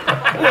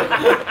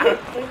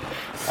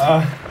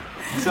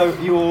 So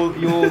you'll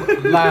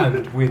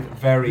land with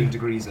varying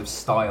degrees of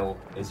style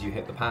as you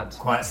hit the pad.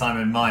 Quiet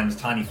Simon Mimes,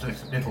 tiny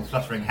little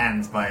fluttering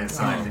hands by his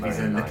side if he's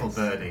a very little nice.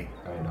 birdie.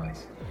 Very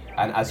nice.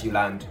 And as you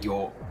land,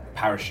 your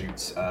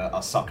parachutes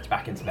are sucked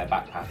back into their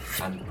backpack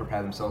and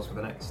prepare themselves for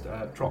the next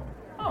drop.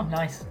 Oh,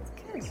 nice.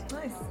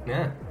 Nice.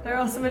 Yeah. There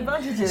are some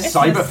advantages.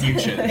 Cyber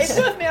futures. It's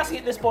worth me asking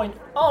at this point,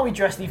 are we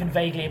dressed even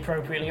vaguely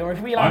appropriately, or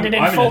have we landed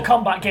I'm in full in a-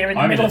 combat gear in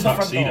the I'm middle in of a the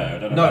front tuxedo, door? I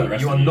don't know about the No,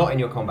 rest you of are not in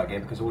your combat gear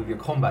because all of your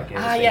combat gear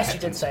is being yes, you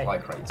kept did in say. supply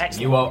crates.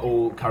 Excellent. You are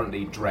all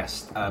currently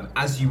dressed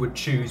as you would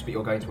choose, but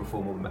you're going to a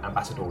formal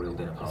ambassadorial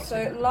dinner party.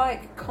 So,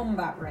 like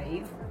Combat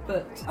Rave,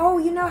 but... Oh,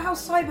 you know how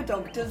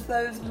Cyberdog does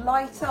those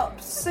light-up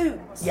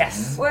suits?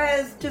 Yes.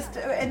 Whereas just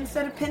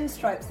instead of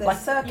pinstripes, there's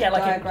circuit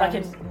like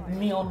diagrams. a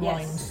neon line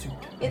Yes. suit.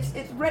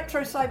 It's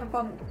retro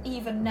cyberpunk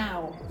even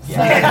now.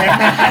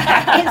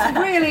 Yeah. So it's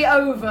really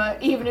over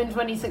even in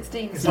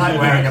 2016. It's like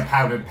wearing a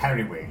powdered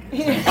periwig.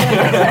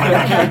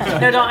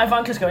 No,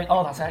 Ivanka's going,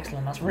 oh, that's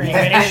excellent. That's really,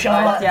 really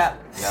sharp. Yeah.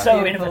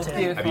 So Beautiful, innovative.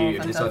 beautiful. Have you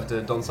fantastic. decided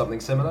to don something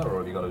similar, or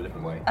have you got a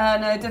different way?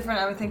 No, different.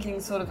 I'm thinking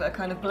sort of a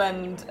kind of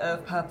blend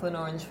of purple and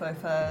orange faux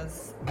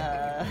furs.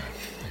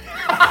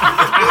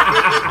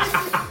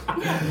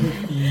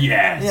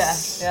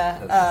 Yes.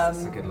 Yeah.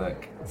 That's a good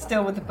look.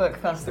 Still with the book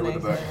fascinating.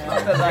 book.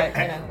 Yeah. But like,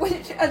 you know.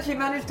 Which actually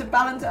managed to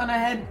balance it on her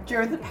head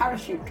during the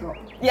parachute drop.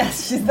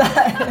 Yes, she's there.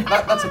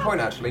 That's a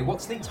point, actually.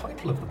 What's the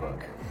title of the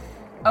book?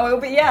 Oh,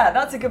 it'll be, yeah,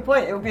 that's a good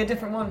point. It will be a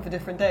different one for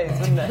different days,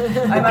 wouldn't it?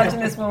 I imagine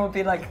this one would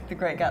be like The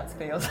Great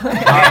Gatsby or something.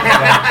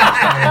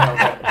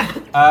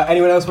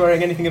 Anyone else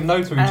wearing anything of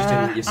note, or are you just in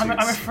your suits? I'm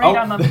afraid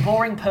I'm a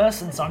boring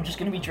person, so I'm just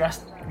going to be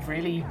dressed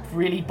really,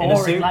 really In a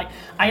boring. suit? Like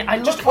I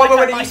look Just like wait,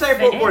 I you might say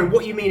fit in. boring.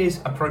 What you mean is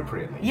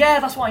appropriately.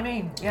 Yeah, that's what I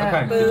mean. Yeah.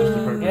 Okay, just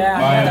appropriately.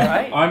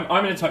 Yeah, right.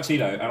 I'm in a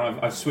tuxedo, and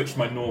I've switched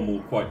my normal,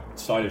 quite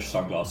stylish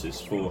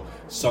sunglasses for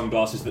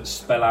sunglasses that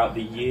spell out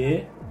the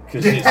year.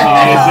 Because it's New Year's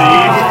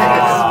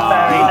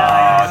Very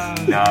nice.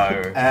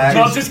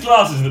 No. Not just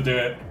glasses that do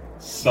it,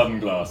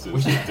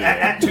 sunglasses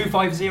that do it.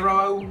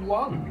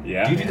 25001.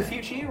 Yeah. Do you do the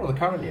future year or the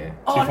current year?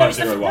 Oh no, it's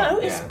 2501.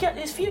 no,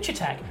 it's future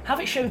tech.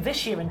 Have it show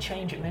this year and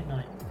change at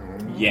midnight.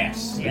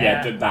 Yes. Yeah.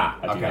 Yeah, did that.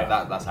 I do Okay,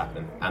 that. that's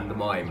happening. And the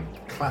mime.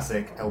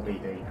 Classic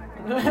LBD.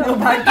 Little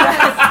black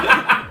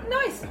dress.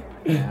 Nice.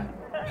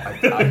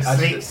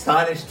 Sleek,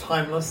 stylish,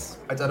 timeless.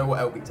 I don't know what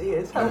LBD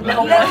is.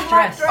 Little black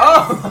dress.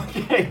 Oh,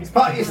 okay. It's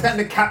part of your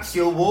standard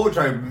capsule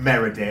wardrobe,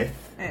 Meredith.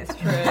 It's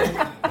true.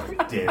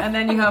 And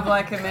then you have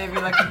like a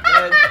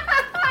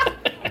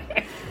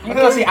I think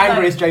that's the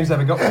angriest James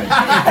ever got me.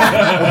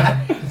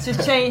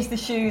 just change the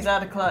shoes,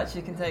 add a clutch,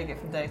 you can take it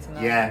from day to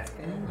night. Yeah.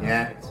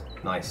 Yeah.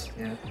 Nice.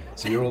 Yeah.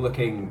 So you're all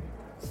looking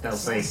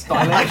stealthy.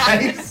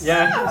 Stylish.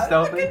 Yeah,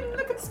 stealthy.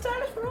 Looking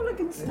stylish, we're all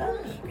looking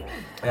stylish.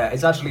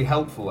 It's actually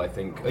helpful, I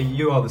think.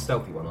 You are the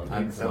stealthy one, aren't you?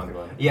 I'm the stealthy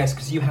one. Yes,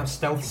 because you have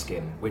stealth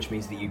skin, which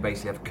means that you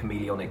basically have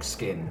chameleonic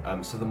skin.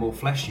 So the more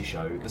flesh you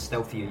show, the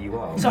stealthier you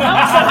are. So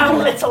how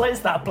little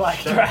is that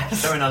black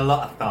dress? Showing a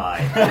lot of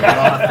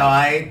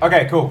thigh.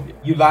 Okay, cool.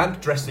 You land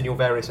dressed in your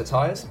various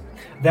attires.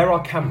 There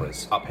are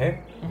cameras up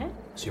here.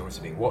 So you're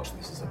also being watched.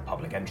 This is a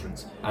public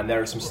entrance. And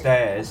there are some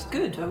stairs.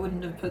 Good, I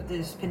wouldn't have put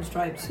this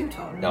pinstripe suit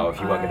on. No,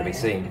 if you weren't going to be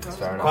seen, it's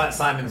fair enough. Quiet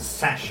Simon's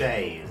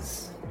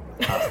sachets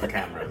past the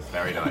cameras.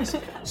 Very nice.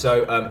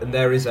 So, and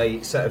there is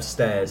a set of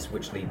stairs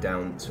which lead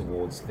down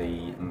towards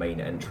the main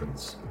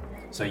entrance.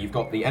 So you've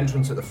got the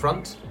entrance at the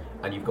front,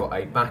 and you've got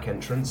a back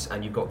entrance,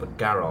 and you've got the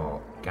garage.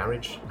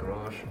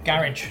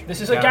 This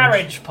is a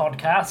garage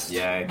podcast.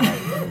 Yeah,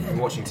 okay. I'm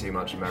watching too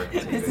much American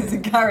TV. This is a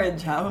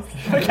garage house.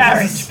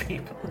 Garage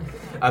people.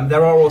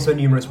 There are also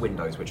numerous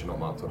windows which are not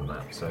marked on the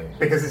map. So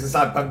Because it's a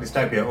cyberpunk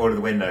dystopia, all of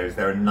the windows,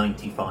 there are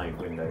 95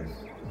 windows.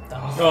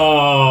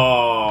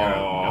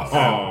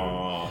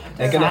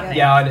 They're gonna,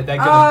 they're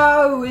gonna.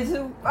 Oh, is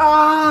it?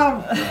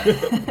 Oh!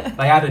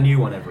 They add a new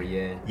one every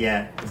year.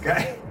 Yeah, it's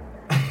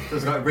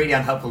got really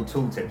unhelpful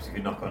tooltips if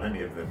you knock on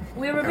any of them.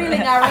 We're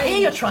revealing our age. I hear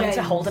you're trying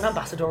to hold an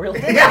ambassadorial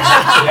dinner.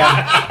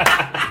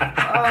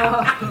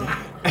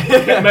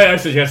 May I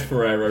suggest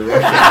Ferrero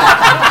Rocher?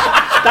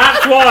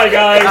 That's why,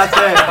 guys.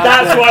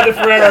 That's why the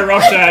Ferrero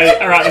Rocher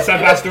are at this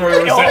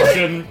ambassadorial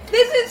reception.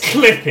 This is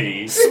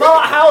Clippy.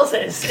 Smart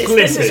houses.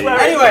 This is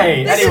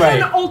where. This is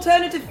an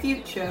alternative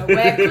future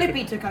where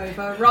Clippy took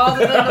over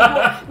rather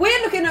than we're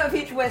looking at a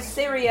future where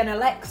Siri and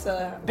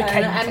Alexa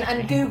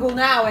and Google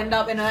now end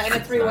up in a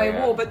three-way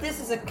war. But this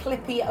is a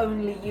Clippy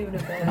only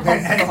universe.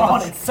 Oh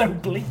God, it's so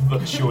bleak.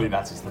 But surely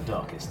that is the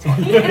darkest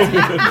time.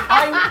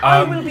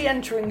 I will be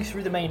entering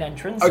through the main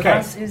entrance. Okay.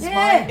 As is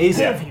my Is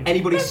purview.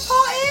 anybody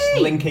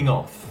slinking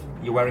off?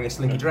 You're wearing a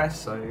slinky dress,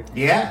 so...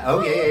 Yeah,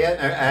 No,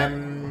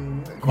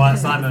 Quiet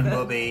Simon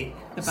will be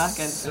the back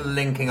end.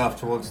 slinking off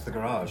towards the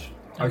garage.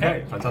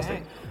 Okay,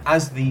 fantastic.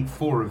 As the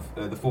four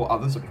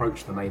others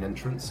approach the main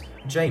entrance,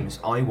 James,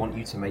 I want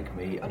you to make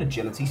me an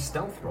agility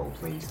stealth roll,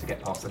 please, to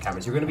get past the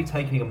cameras. You're going to be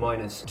taking a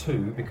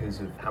 -2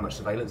 because of how much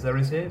surveillance there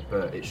is here,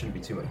 but it shouldn't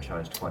be too much of a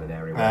challenge to find an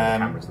area where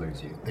the cameras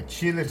lose you.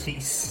 Agility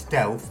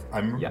stealth.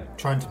 I'm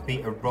trying to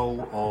beat a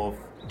roll of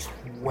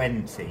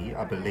 20,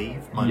 I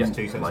believe.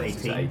 -2, so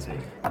it's 18.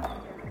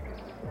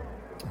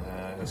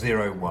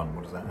 0, 1.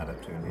 What does that add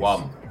up to?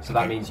 1. So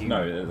that means you...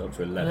 No, it's up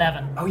to 11.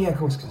 11. Oh yeah, of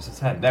course, because it's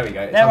a 10. There we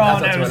go. There are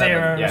Adds up to no 11.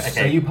 zeros. Yeah. Okay.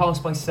 So you pass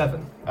by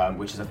 7,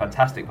 which is a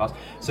fantastic pass.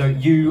 So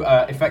you,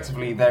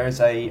 effectively, there is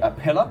a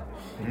pillar,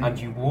 and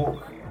you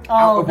walk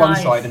out of one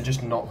side and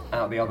just not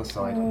out the other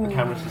side. The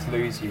cameras just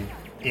lose you.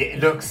 It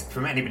looks,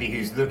 from anybody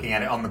who's looking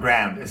at it on the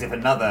ground, as if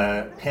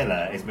another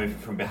pillar is moving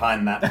from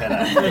behind that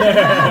pillar.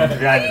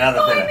 Behind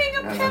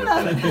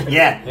another pillar.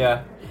 Yeah.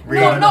 Yeah.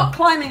 Really Not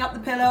climbing up the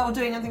pillar or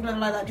doing anything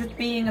like that, just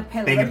being a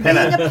pillar. Being a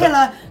pillar. Being a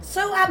pillar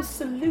so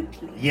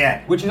absolutely.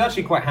 Yeah. Which is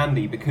actually quite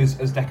handy because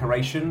as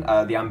decoration,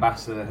 the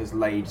ambassador has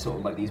laid sort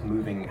of like these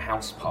moving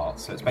house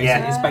parts. So it's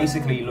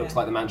basically looks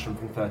like the mansion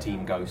from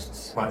 13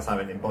 Ghosts. Quiet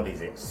Simon embodies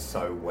it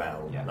so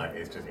well. Yeah. Like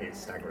it's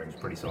staggering. It's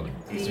pretty solid.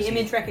 The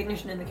image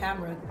recognition in the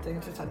camera, they're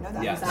just like, no,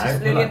 that Yeah. is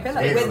absolutely a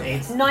pillar.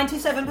 It's- With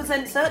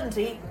 97%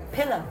 certainty,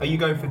 pillar. Are you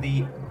going for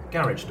the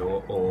garage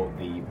door or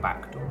the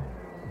back door?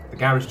 The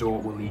garage door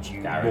will lead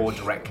you more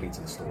directly to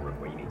the storeroom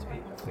where you need to be.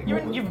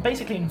 You're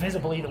basically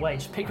invisible either way.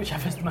 Just pick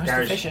whichever's the most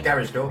efficient.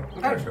 Garage door.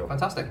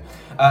 Fantastic.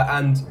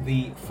 And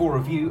the four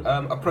of you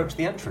approach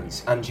the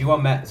entrance, and you are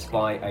met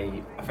by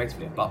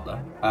effectively a butler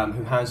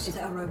who has... Is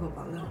it a robot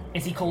butler?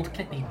 Is he called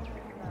Clippy?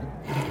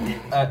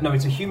 No,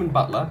 it's a human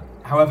butler.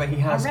 However, he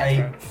has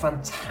a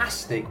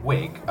fantastic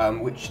wig,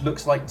 which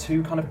looks like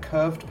two kind of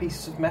curved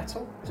pieces of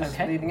metal just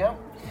leading out.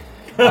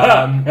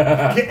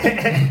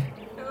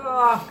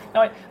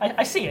 No,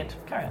 I see it.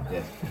 Carry on.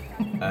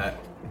 Yeah.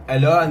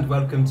 Hello and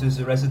welcome to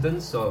the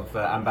residence of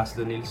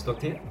Ambassador Niels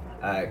Stoktir.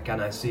 Can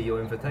I see your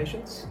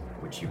invitations?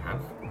 Which you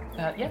have.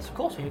 Yes, of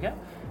course. Here you go.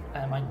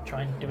 I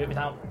try and do it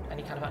without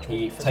any kind of actual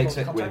He physical takes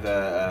it contact.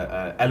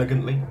 with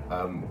elegantly,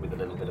 with a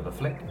little bit of a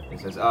flick. He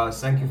says,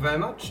 "Thank you very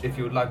much. If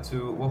you would like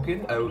to walk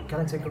in, can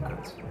I take your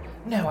credit?"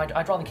 No,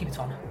 I'd rather keep it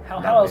on.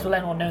 How else will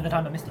anyone know that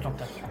I'm a Mr.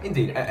 Doctor?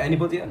 Indeed.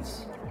 Anybody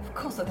else? Of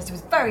course not. This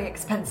was very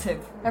expensive.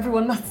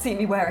 Everyone must see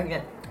me wearing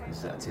it.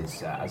 That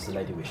is as the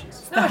lady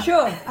wishes. No,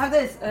 sure. Have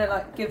this.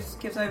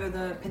 Gives over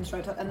the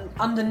pinstripe top, and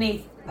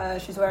underneath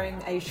she's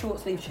wearing a short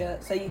sleeve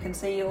shirt, so you can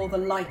see all the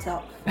light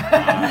up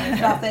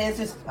stuff that is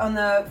just on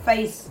the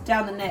face,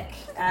 down the neck,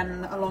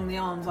 and along the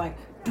arms, like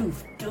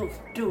doof, doof,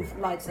 doof.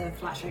 Lights are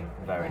flashing.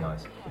 Very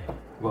nice.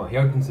 Well, he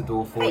opens the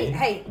door for you.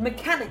 Hey,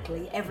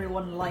 mechanically,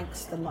 everyone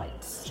likes the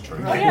lights. It's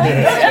true. Oh,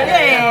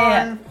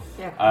 yeah.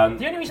 Yeah.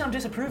 The only reason I'm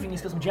disapproving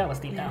is because I'm jealous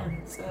deep down.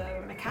 It's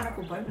a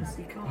mechanical bonus.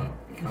 You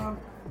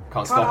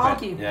Can't stop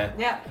argue. it. Yeah.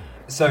 Yeah.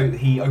 So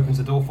he opens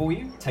the door for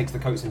you, takes the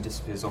coats and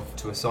disappears off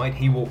to a side.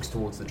 He walks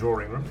towards the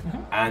drawing room,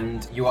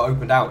 and you are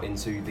opened out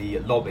into the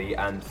lobby,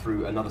 and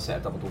through another set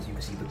of double doors you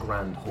can see the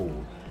grand hall,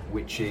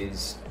 which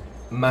is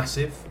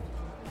massive,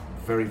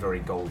 very, very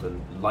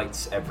golden,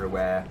 lights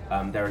everywhere.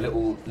 There are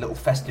little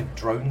festive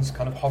drones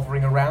kind of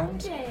hovering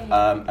around,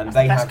 and That's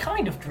they the best have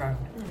kind of drone.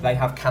 They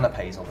have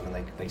canapes on them,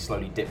 and they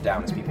slowly dip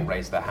down as people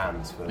raise their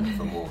hands for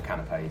more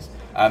canapes.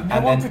 I And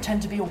won't then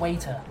pretend to be a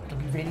waiter. It'll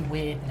be really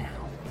weird now.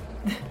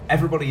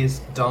 everybody is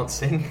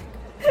dancing.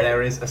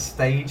 There is a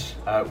stage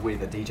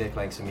with a DJ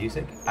playing some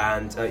music,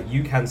 and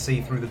you can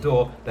see through the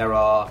door there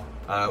are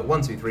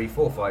 1, 2, 3,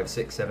 4, 5,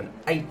 6, 7,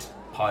 8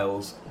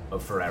 piles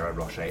of Ferrero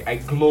Rocher.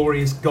 8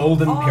 glorious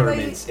golden Are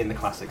pyramids they in the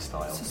classic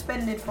style.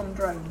 Suspended from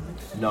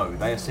drones. No,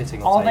 they are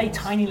sitting on Are they tables.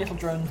 tiny little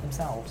drones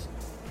themselves?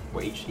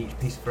 Well, each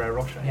piece of Ferrero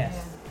Rocher?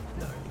 Yes.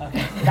 No.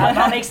 Okay.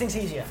 That makes things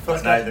easier.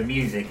 Footnote, the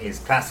music is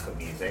classical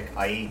music,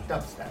 i.e.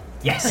 dubstep.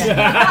 Yes.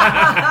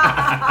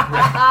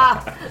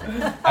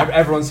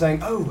 Everyone's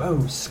saying, oh,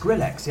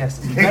 Skrillex, yes,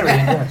 it's very,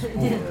 yes.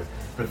 Ooh.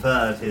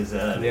 Preferred his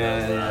Definitely,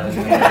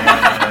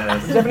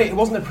 it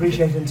wasn't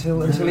appreciated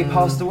until he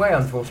passed away,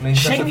 unfortunately.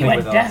 That's the Shame he thing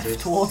went with deaf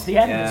artists. towards the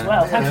end as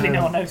well. Thankfully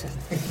no one noticed.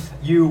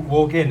 You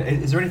walk in.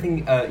 Is there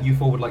anything you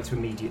four would like to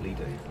immediately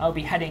do? I'll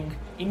be heading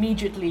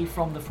immediately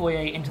from the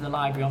foyer into the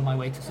library on my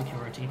way to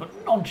security, but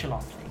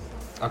nonchalantly.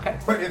 Okay.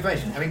 Quick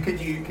information. I mean,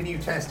 can you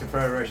test a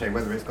Ferrero Rocher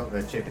whether it's got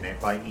the chip in it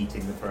by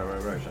eating the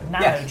Ferrero Rocher?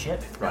 Nano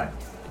chip. Right.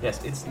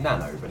 Yes, it's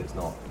nano, but it's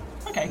not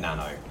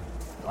nano.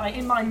 Like,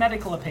 in my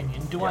medical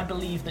opinion, do I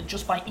believe that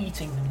just by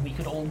eating them we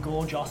could all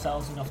gorge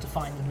ourselves enough to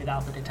find them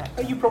without the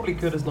detector? You probably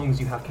could, as long as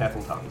you have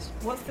careful tongues.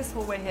 What's this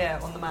hallway here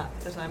on the map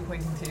that I'm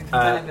pointing to for the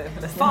benefit of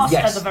the listeners? Fast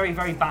Yes. at the very,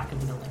 very back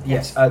of the building.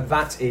 Yes,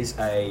 that is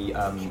a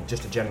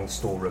just a general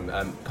storeroom,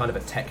 kind of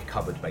a tech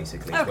cupboard,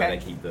 basically, where Okay. they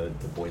keep the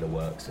boiler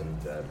works and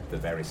the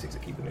various things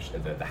that keep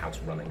the house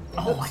running.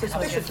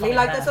 Suspiciously,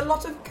 like there's a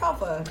lot of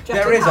cover.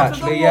 There is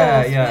actually,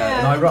 yeah.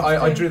 And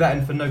I drew that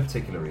in for no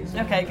particular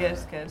reason. Okay, good.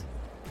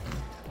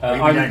 We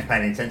don't pay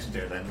any attention to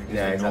it then. We can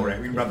Yeah, just ignore exactly.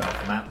 it. We can rub it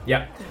off the map.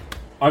 Yeah.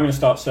 I'm going to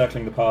start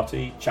circling the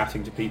party,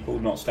 chatting to people,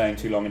 not staying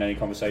too long in any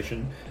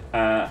conversation,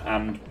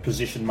 and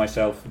position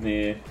myself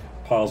near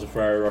piles of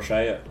Ferrero Rocher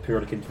at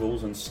periodic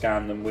intervals and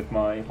scan them with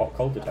my hot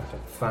cold detector.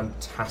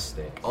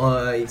 Fantastic.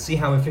 I see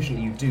how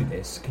efficiently you do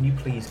this. Can you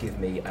please give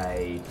me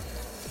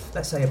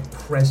let's say a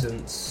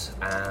presence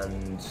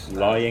and...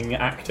 Lying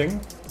acting?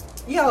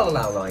 Yeah, I'll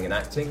allow lying and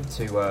acting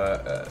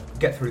to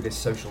get through this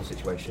social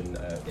situation in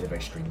a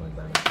very streamlined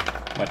manner.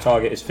 My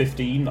target is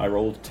 15, I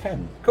rolled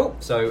 10. Cool,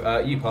 so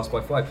you pass by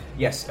 5.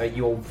 Yes,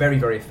 you're very,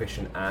 very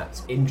efficient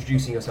at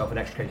introducing yourself and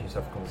extricating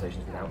yourself from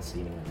conversations without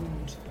seeming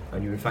rude.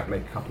 And you in fact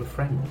make a couple of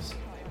friends.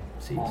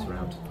 Seems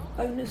around.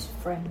 Bonus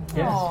friend.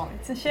 Yes. Oh,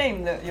 it's a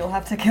shame that you'll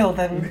have to kill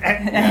them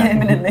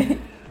imminently.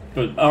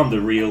 But aren't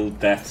the real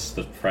deaths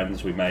the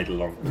friends we made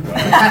along the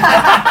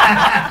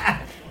way?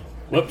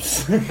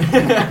 Whoops.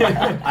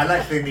 I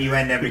like to think that you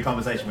end every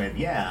conversation with,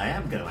 yeah, I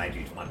am going to add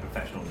you to my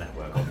professional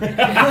network.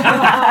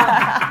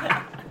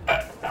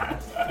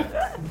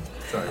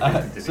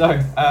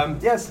 Sorry.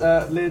 Yes,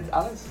 Lid,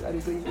 Alice,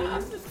 anything?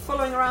 I'm just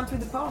following around through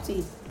the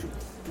party.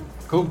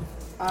 Cool.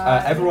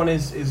 Everyone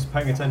is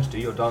paying attention to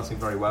you. You're dancing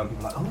very well. And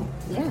people are like, oh,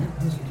 Yeah,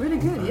 really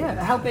good.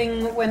 Yeah,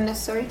 helping when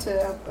necessary to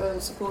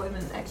help support him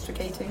in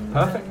extricating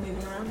Perfect. and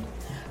moving around.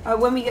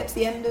 When we get to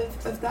the end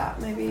of that,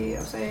 maybe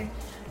I'll say,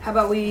 how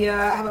about we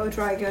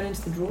try going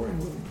into the drawing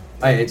room?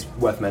 It's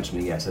worth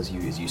mentioning, yes, as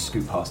you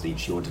scoot past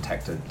each, your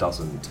detector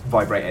doesn't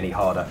vibrate any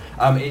harder.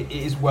 It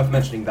is worth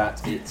mentioning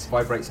that it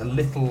vibrates a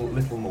little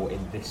more in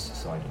this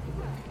side of the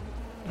room.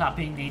 That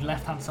being the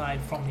left-hand side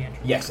from the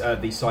entrance. Yes,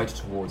 the side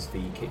towards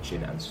the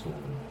kitchen and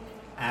storeroom.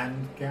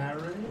 And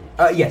Gary?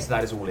 Yes,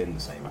 that is all in the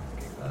same.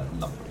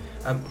 Lovely.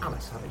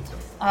 Alice, how about you?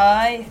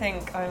 I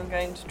think I'm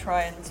going to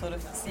try and sort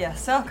of,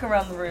 circle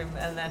around the room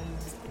and then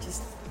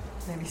just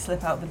maybe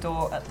slip out the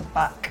door at the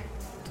back.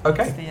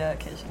 Okay. To the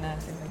kitchen there,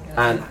 see if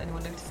And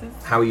anyone notices.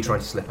 how are you trying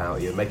to slip out? Are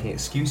you making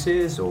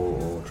excuses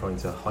or trying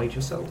to hide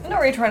yourself? I'm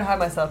not really trying to hide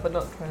myself, but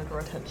not trying to draw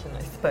attention,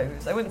 I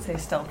suppose. I wouldn't say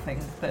stealthing,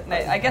 but no,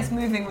 I guess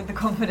moving with the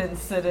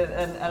confidence that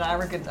an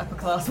arrogant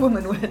upper-class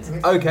woman would.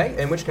 Okay,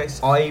 in which case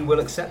I will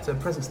accept a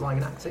presence, lying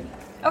and acting.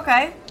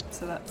 Okay,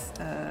 so that's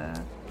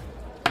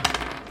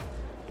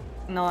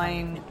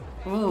 9.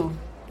 Ooh,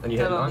 And you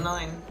hit good on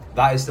 9? 9.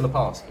 That is still a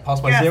pass. Pass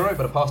by Yes. 0,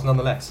 but a pass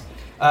nonetheless.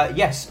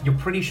 Yes, you're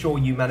pretty sure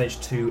you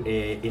managed to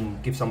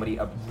give somebody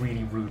a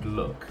really rude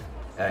look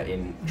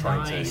in trying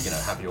Nice. to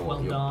have your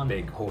Well done.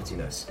 big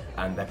haughtiness,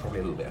 and they're probably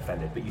a little bit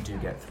offended, but you do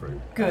get through.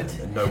 Good.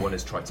 And no one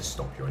has tried to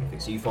stop you or anything.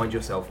 So you find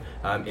yourself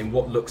in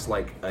what looks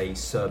like a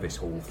service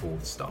hall for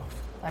the staff.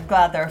 I'm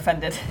glad they're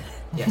offended.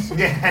 Yes.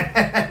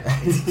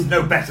 It's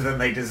no better than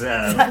they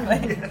deserve.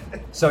 Exactly.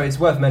 So it's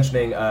worth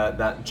mentioning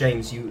that,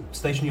 James, you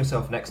station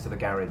yourself next to the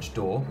garage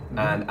door,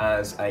 and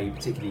as a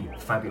particularly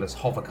fabulous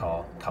hover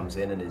car comes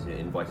in and is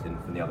invited in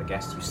from the other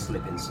guests, you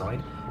slip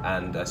inside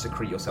and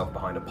secrete yourself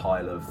behind a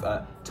pile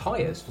of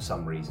tyres for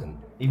some reason.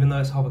 Even though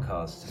it's hover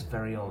cars, it's just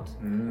very odd.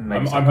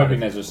 I'm hoping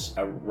there's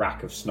a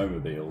rack of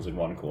snowmobiles in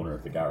one corner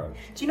of the garage.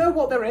 Do you know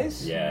what there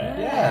is? Yeah.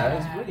 Yeah,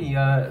 it's really,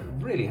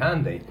 really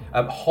handy.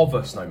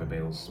 Hover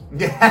snowmobiles.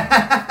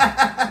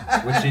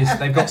 Which is,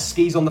 they've got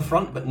skis on the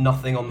front, but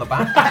nothing on the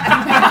back.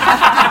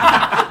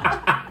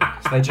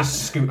 So they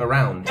just scoot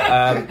around.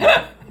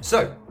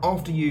 So,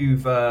 after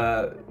you've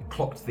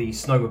clocked the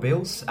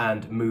snowmobiles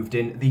and moved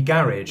in the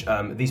garage,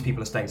 these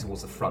people are staying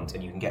towards the front,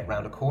 and you can get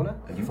round a corner,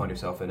 and you find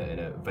yourself in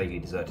a vaguely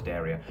deserted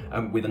area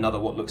with another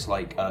what looks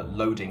like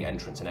loading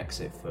entrance and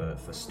exit for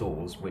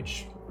stores,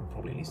 which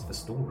probably leads to the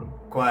storeroom.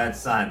 Quiet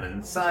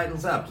Simon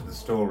sidles up to the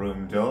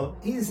storeroom door.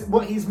 He's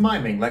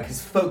miming, like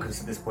his focus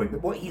at this point,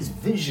 but what he's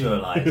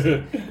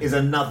visualising is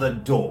another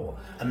door.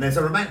 And there's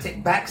a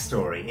romantic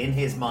backstory in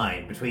his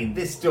mind between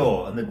this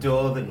door and the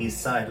door that he's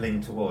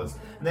sidling towards.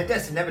 And they're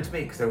destined never to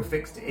meet because they were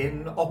fixed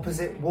in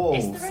opposite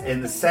walls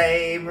in the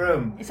same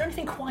room. Is there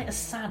anything quite as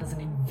sad as an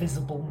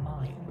invisible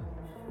mime?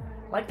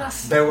 Like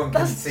that's No one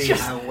can that's see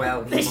just, how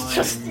well he it's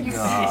just mimes. it's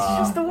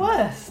just the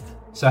worst.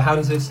 So how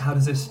does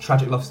this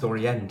tragic love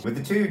story end? With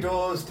the two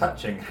doors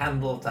touching,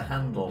 handle to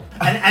handle.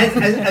 And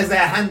as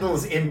their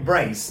handles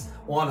embrace,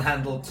 one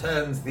handle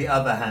turns the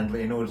other handle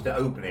in order to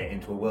open it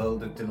into a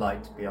world of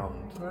delight beyond.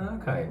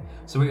 Okay,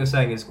 so what you're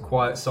saying is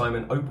Quiet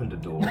Simon opened a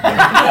door,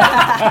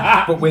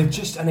 but with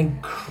just an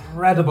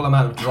incredible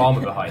amount of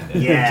drama behind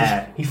it.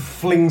 Yeah. He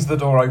flings the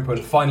door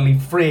open, finally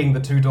freeing the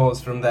two doors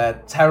from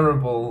their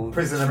terrible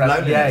Prison of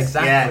loneliness. Yeah,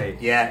 exactly.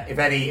 Yeah. If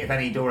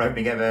any door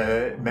opening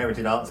ever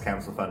merited Arts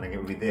Council funding, it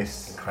would be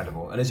this.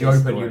 Incredible. And as you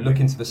This open, you story. look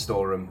into the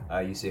storeroom,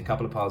 you see a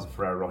couple of piles of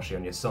Ferrero Rocher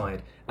on your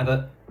side, and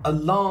a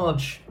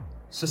large,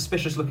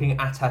 suspicious-looking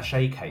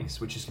attaché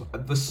case, which is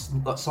the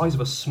size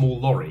of a small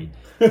lorry,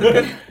 that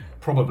could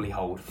probably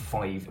hold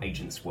 5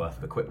 agents' worth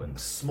of equipment.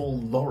 Small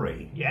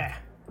lorry? Yeah.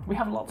 We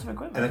have lots of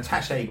equipment. An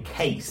attaché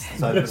case,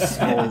 so a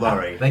small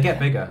lorry. They get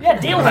bigger. Yeah,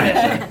 deal with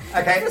it.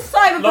 Okay. It's a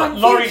cyberpunk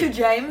Lorry- future,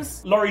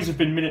 James. Lorries have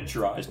been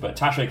miniaturised, but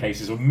attaché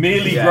cases have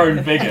merely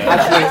grown bigger.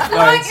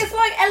 It's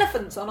like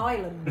elephants on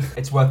islands.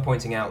 It's worth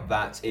pointing out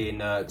that in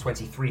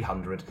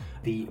 2300,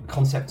 the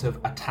concept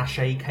of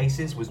attaché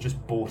cases was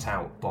just bought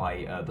out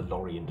by the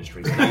lorry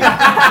industry. So you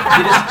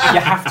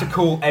have to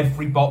call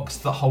every box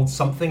that holds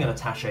something an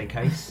attaché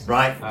case.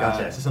 Right,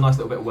 gotcha. It's just a nice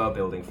little bit of world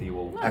building for you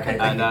all. Okay,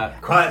 And thank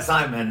you. Quiet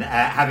Simon,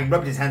 having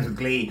rubbed his hands with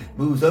glee,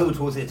 moves over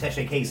towards the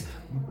attaché case,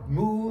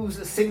 moves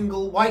a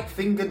single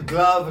white-fingered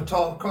glove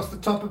across the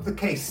top of the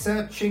case,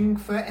 searching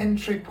for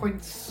entry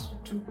points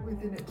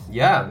within it.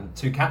 yeah,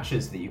 2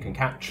 catches that you can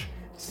catch.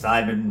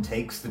 Simon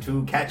takes the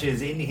 2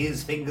 catches in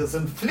his fingers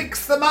and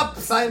flicks them up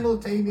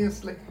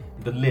simultaneously.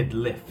 The lid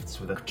lifts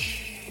with a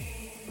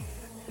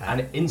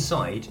and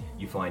inside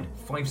you find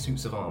 5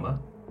 suits of armour,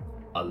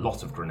 a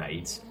lot of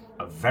grenades,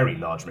 a very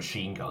large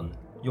machine gun,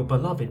 your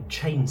beloved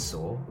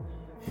chainsaw,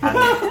 and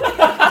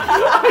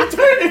I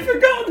totally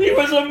forgot he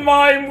was a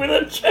mime with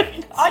a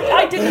chainsaw.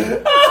 I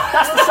didn't.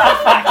 That's the sad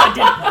fact. I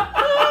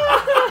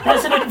didn't.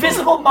 There's an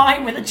invisible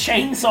mime with a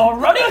chainsaw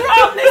running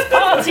around this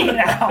party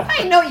now.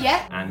 Hey, not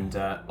yet. and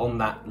on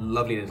that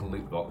lovely little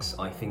loot box,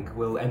 I think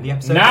we'll end the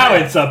episode. Now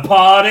there. it's a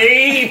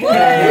party!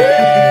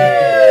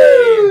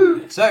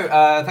 So,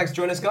 thanks for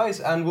joining us, guys,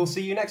 and we'll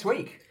see you next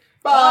week.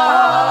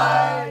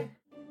 Bye!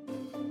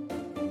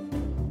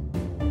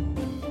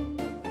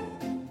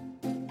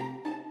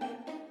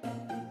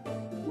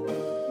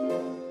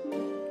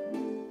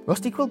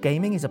 Rusty Quill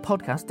Gaming is a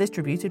podcast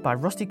distributed by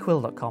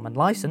rustyquill.com and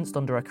licensed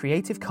under a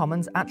Creative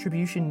Commons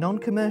Attribution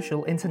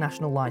Non-Commercial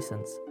International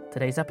License.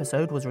 Today's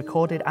episode was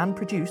recorded and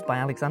produced by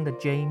Alexander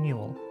J.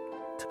 Newell.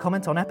 To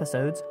comment on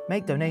episodes,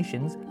 make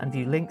donations, and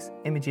view links,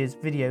 images,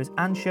 videos,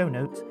 and show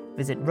notes,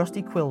 visit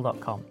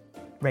rustyquill.com.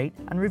 Rate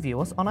and review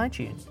us on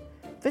iTunes.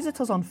 Visit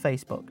us on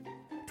Facebook.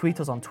 Tweet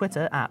us on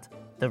Twitter at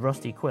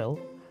 @TheRustyQuill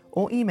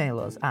or email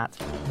us at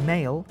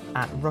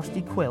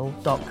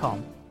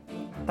mail@rustyquill.com.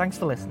 Thanks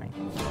for listening.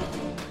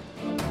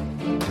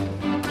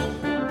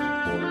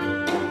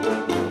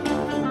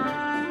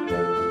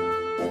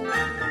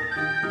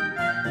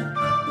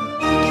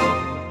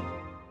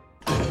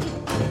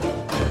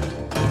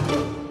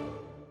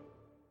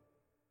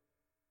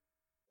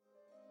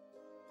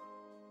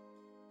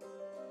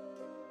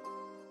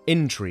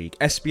 Intrigue,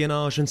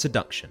 espionage and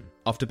seduction.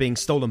 After being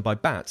stolen by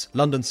bats,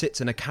 London sits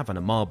in a cavern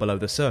a mile below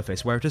the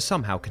surface where it has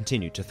somehow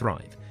continued to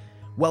thrive.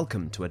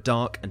 Welcome to a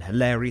dark and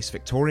hilarious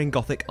Victorian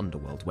Gothic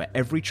underworld where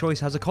every choice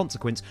has a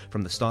consequence,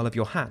 from the style of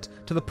your hat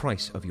to the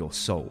price of your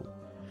soul.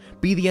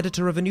 Be the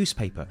editor of a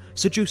newspaper,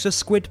 seduce a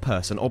squid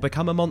person, or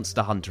become a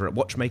monster hunter at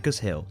Watchmaker's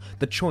Hill.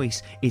 The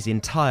choice is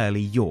entirely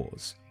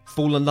yours.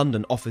 Fallen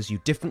London offers you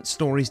different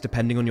stories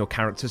depending on your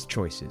character's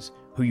choices.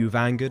 Who you've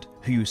angered,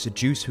 who you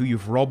seduce, who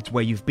you've robbed,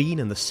 where you've been,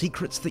 and the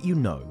secrets that you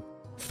know.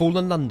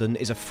 Fallen London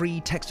is a free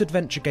text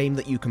adventure game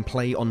that you can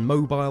play on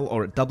mobile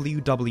or at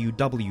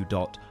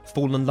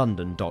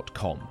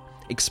www.fallenlondon.com.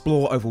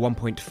 Explore over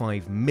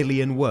 1.5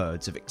 million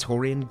words of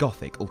Victorian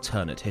Gothic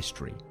alternate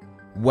history.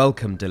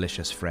 Welcome,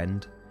 delicious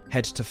friend.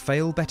 Head to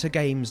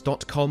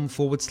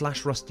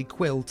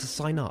failbettergames.com/rustyquill to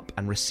sign up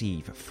and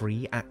receive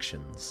free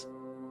actions.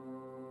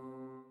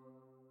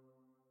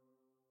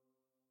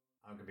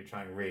 I'm going to be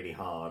trying really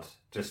hard,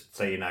 just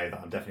so you know that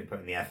I'm definitely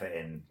putting the effort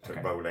in to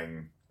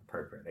rolling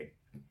appropriately.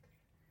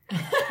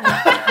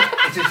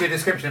 It's just your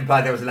description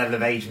implied there was a level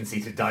of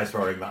agency to dice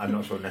rolling that I'm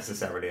not sure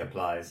necessarily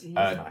applies.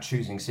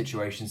 Choosing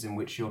situations in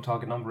which your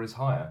target number is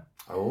higher.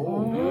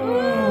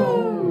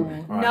 Oh.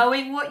 Right.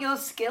 Knowing what your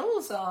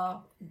skills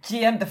are.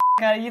 GM the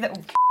out of you. That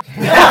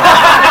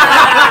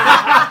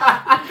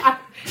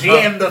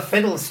GM the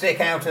fiddlestick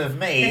out of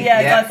me.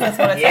 Yeah, that's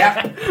what I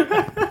said.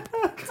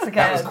 It's okay.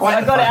 That was quite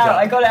I got it out.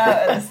 I got it out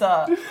at the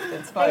start.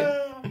 It's fine.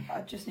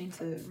 I just need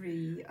to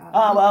re...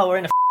 well, we're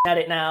in a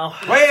edit now.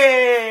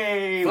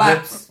 Way!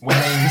 Flaps. Wings.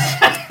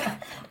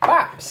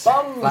 Flaps.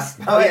 Bums.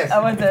 Oh, yes. I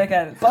won't do it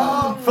again.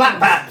 Flat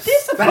baps.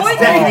 Disappointed. That's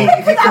definitely,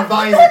 if you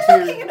combine the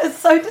two... Looking at us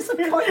so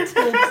disappointed.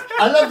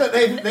 I love that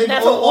they've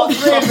all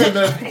three of them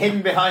have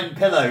hidden behind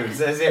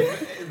pillows as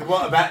if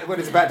what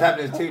is about to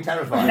happen is too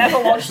terrifying. Never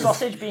watch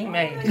sausage being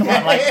made. Come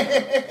on,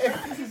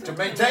 To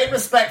maintain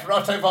respect for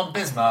Otto von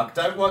Bismarck,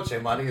 don't watch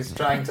him while he is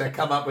trying to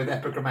come up with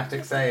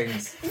epigrammatic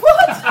sayings.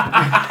 What?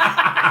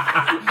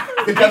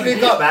 The people who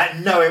got that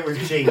know it was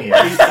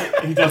genius.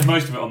 He does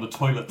most of it on the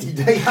toilet.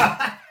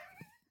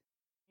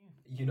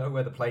 You know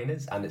where the plane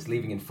is, and it's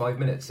leaving in 5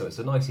 minutes, so it's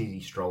a nice easy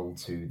stroll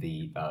to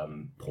the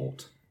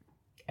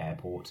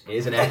airport. It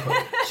is an airport.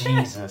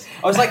 Jesus.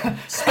 I was like,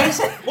 space?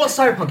 What's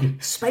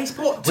cyberpunky?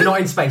 Spaceport? We're not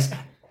in space.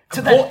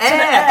 To the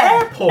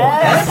airport.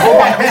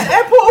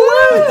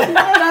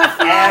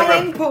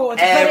 Airport.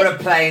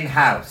 Aeroplane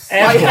house.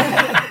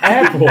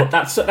 Airport.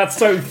 That's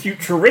so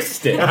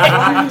futuristic.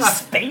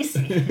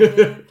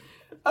 Spacey.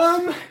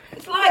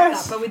 It's like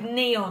that, but with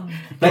neon.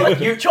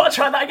 You try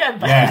that again?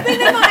 Yeah. They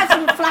might have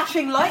some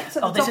flashing lights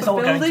at the this top is of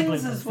all going to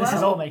buildings bloopers. as well. This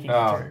is all making it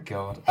Oh, through.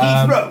 God.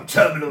 Heathrow,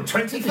 Terminal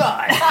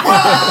 25.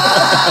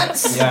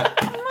 What? Yeah.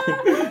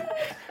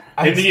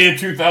 In the year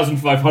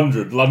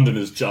 2500, London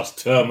is just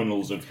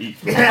terminals of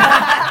Heathrow.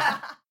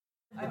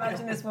 I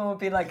imagine this one would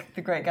be like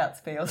The Great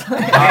Gatsby or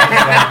something.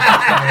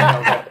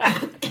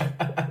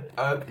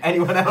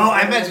 Anyone else? Oh,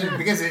 I imagine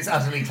because it's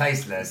utterly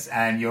tasteless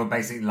and you're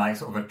basically like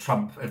sort of a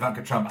Trump,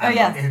 Ivanka Trump, Oh,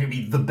 yeah. it's going to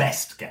be the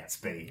best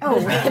Gatsby. Oh,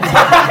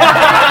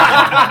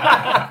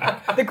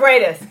 the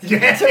greatest.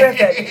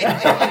 Terrific.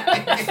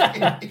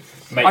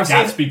 Make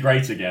Gatsby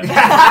great again.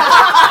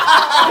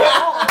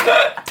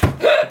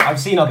 I've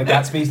seen other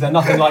Gatsbys, they're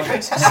nothing like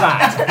this.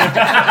 Sad.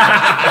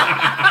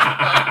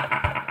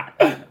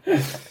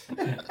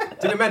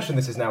 Did I mention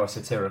this is now a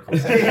satirical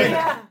series?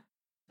 Yeah.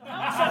 So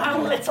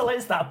how little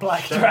is that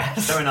black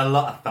dress? Showing a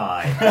lot of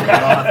thigh. A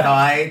lot of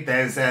thigh.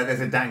 There's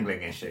a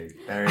dangling issue.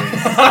 There is.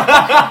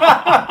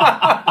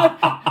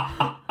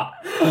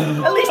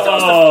 At least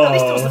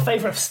it was the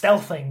favour of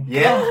stealthing.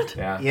 Yeah.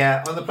 God.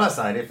 Yeah. On the plus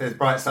side, if there's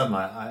bright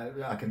sunlight,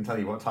 I can tell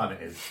you what time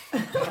it is.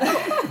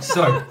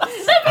 So,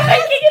 Never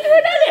making it into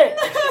an edit!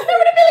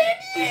 Never in a million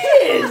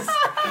years!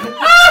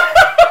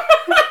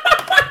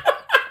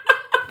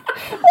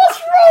 What's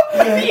wrong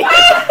with you?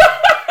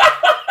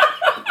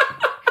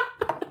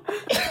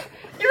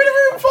 You're in a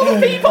room full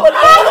of people and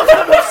all of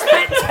them are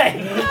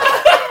spitting!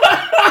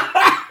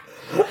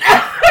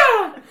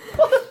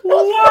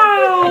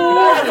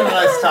 Wow! Have a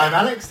nice time,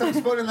 Alex. Stop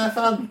spoiling their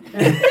fun. We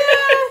came to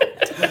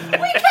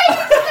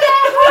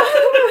their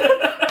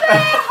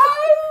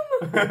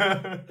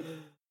home!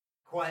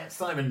 Quiet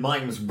Simon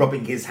mimes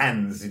rubbing his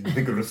hands in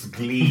vigorous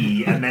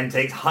glee and then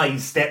takes high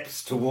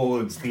steps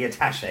towards the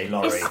attaché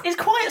lorry. Is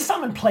Quiet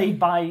Simon played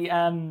by...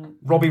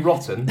 Robbie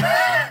Rotten. What?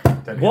 I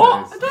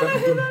don't know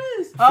who that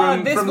is.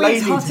 This from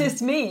week's Lazy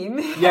hottest meme.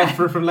 Yeah,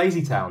 from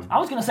Lazy Town. I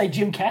was going to say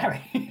Jim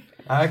Carrey.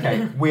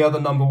 Okay, we are the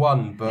number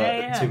one, but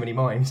Yeah. too many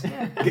minds.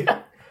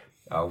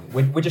 Oh,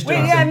 we're just Me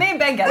doing and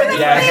Ben get it.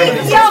 Yeah,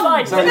 It's so-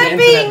 fine. so on the We're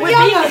internet.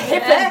 being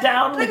hip and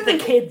down with the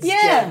kids,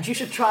 Yeah. James. You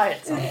should try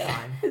it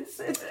sometime.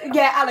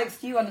 Yeah, Alex,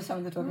 do you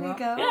understand what they're talking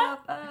about? Yeah.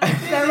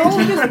 They're all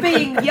just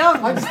being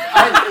young.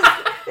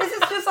 This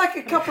is just like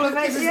a couple of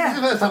This is the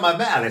first time I've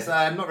met Alice.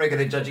 I'm not very good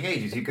at judging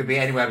ages. You could be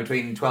anywhere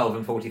between 12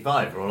 and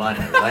 45 for all I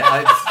know. Like,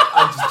 I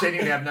just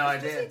genuinely have no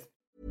idea.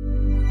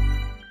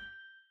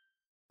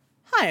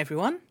 Hi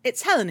everyone,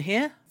 it's Helen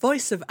here,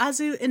 voice of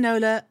Azu,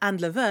 Enola and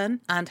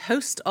Laverne and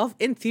host of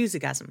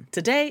Enthusiasm.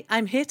 Today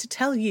I'm here to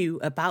tell you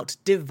about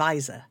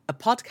Divisor, a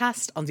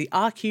podcast on the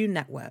RQ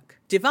network.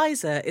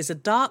 Divisor is a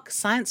dark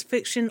science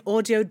fiction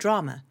audio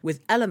drama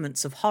with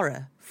elements of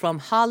horror, from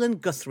Harlan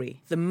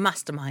Guthrie, the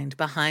mastermind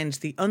behind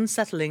the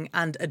unsettling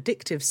and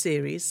addictive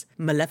series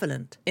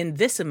Malevolent. In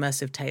this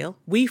immersive tale,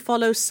 we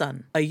follow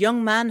Sun, a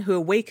young man who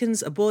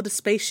awakens aboard a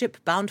spaceship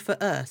bound for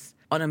Earth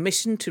on a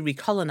mission to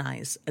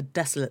recolonize a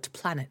desolate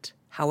planet.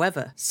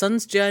 However,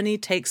 Sun's journey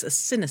takes a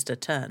sinister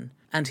turn,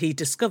 and he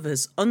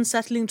discovers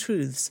unsettling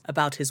truths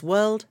about his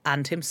world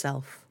and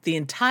himself. The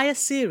entire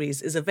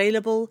series is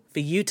available for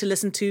you to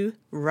listen to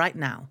right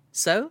now.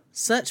 So,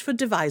 search for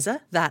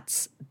Deviser,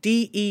 that's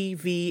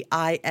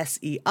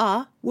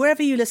Deviser,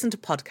 wherever you listen to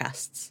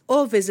podcasts,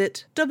 or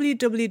visit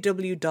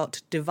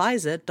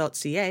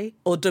www.deviser.ca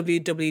or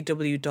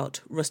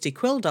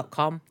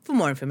www.rustyquill.com for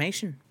more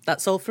information.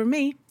 That's all from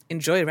me.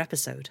 Enjoy your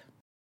episode.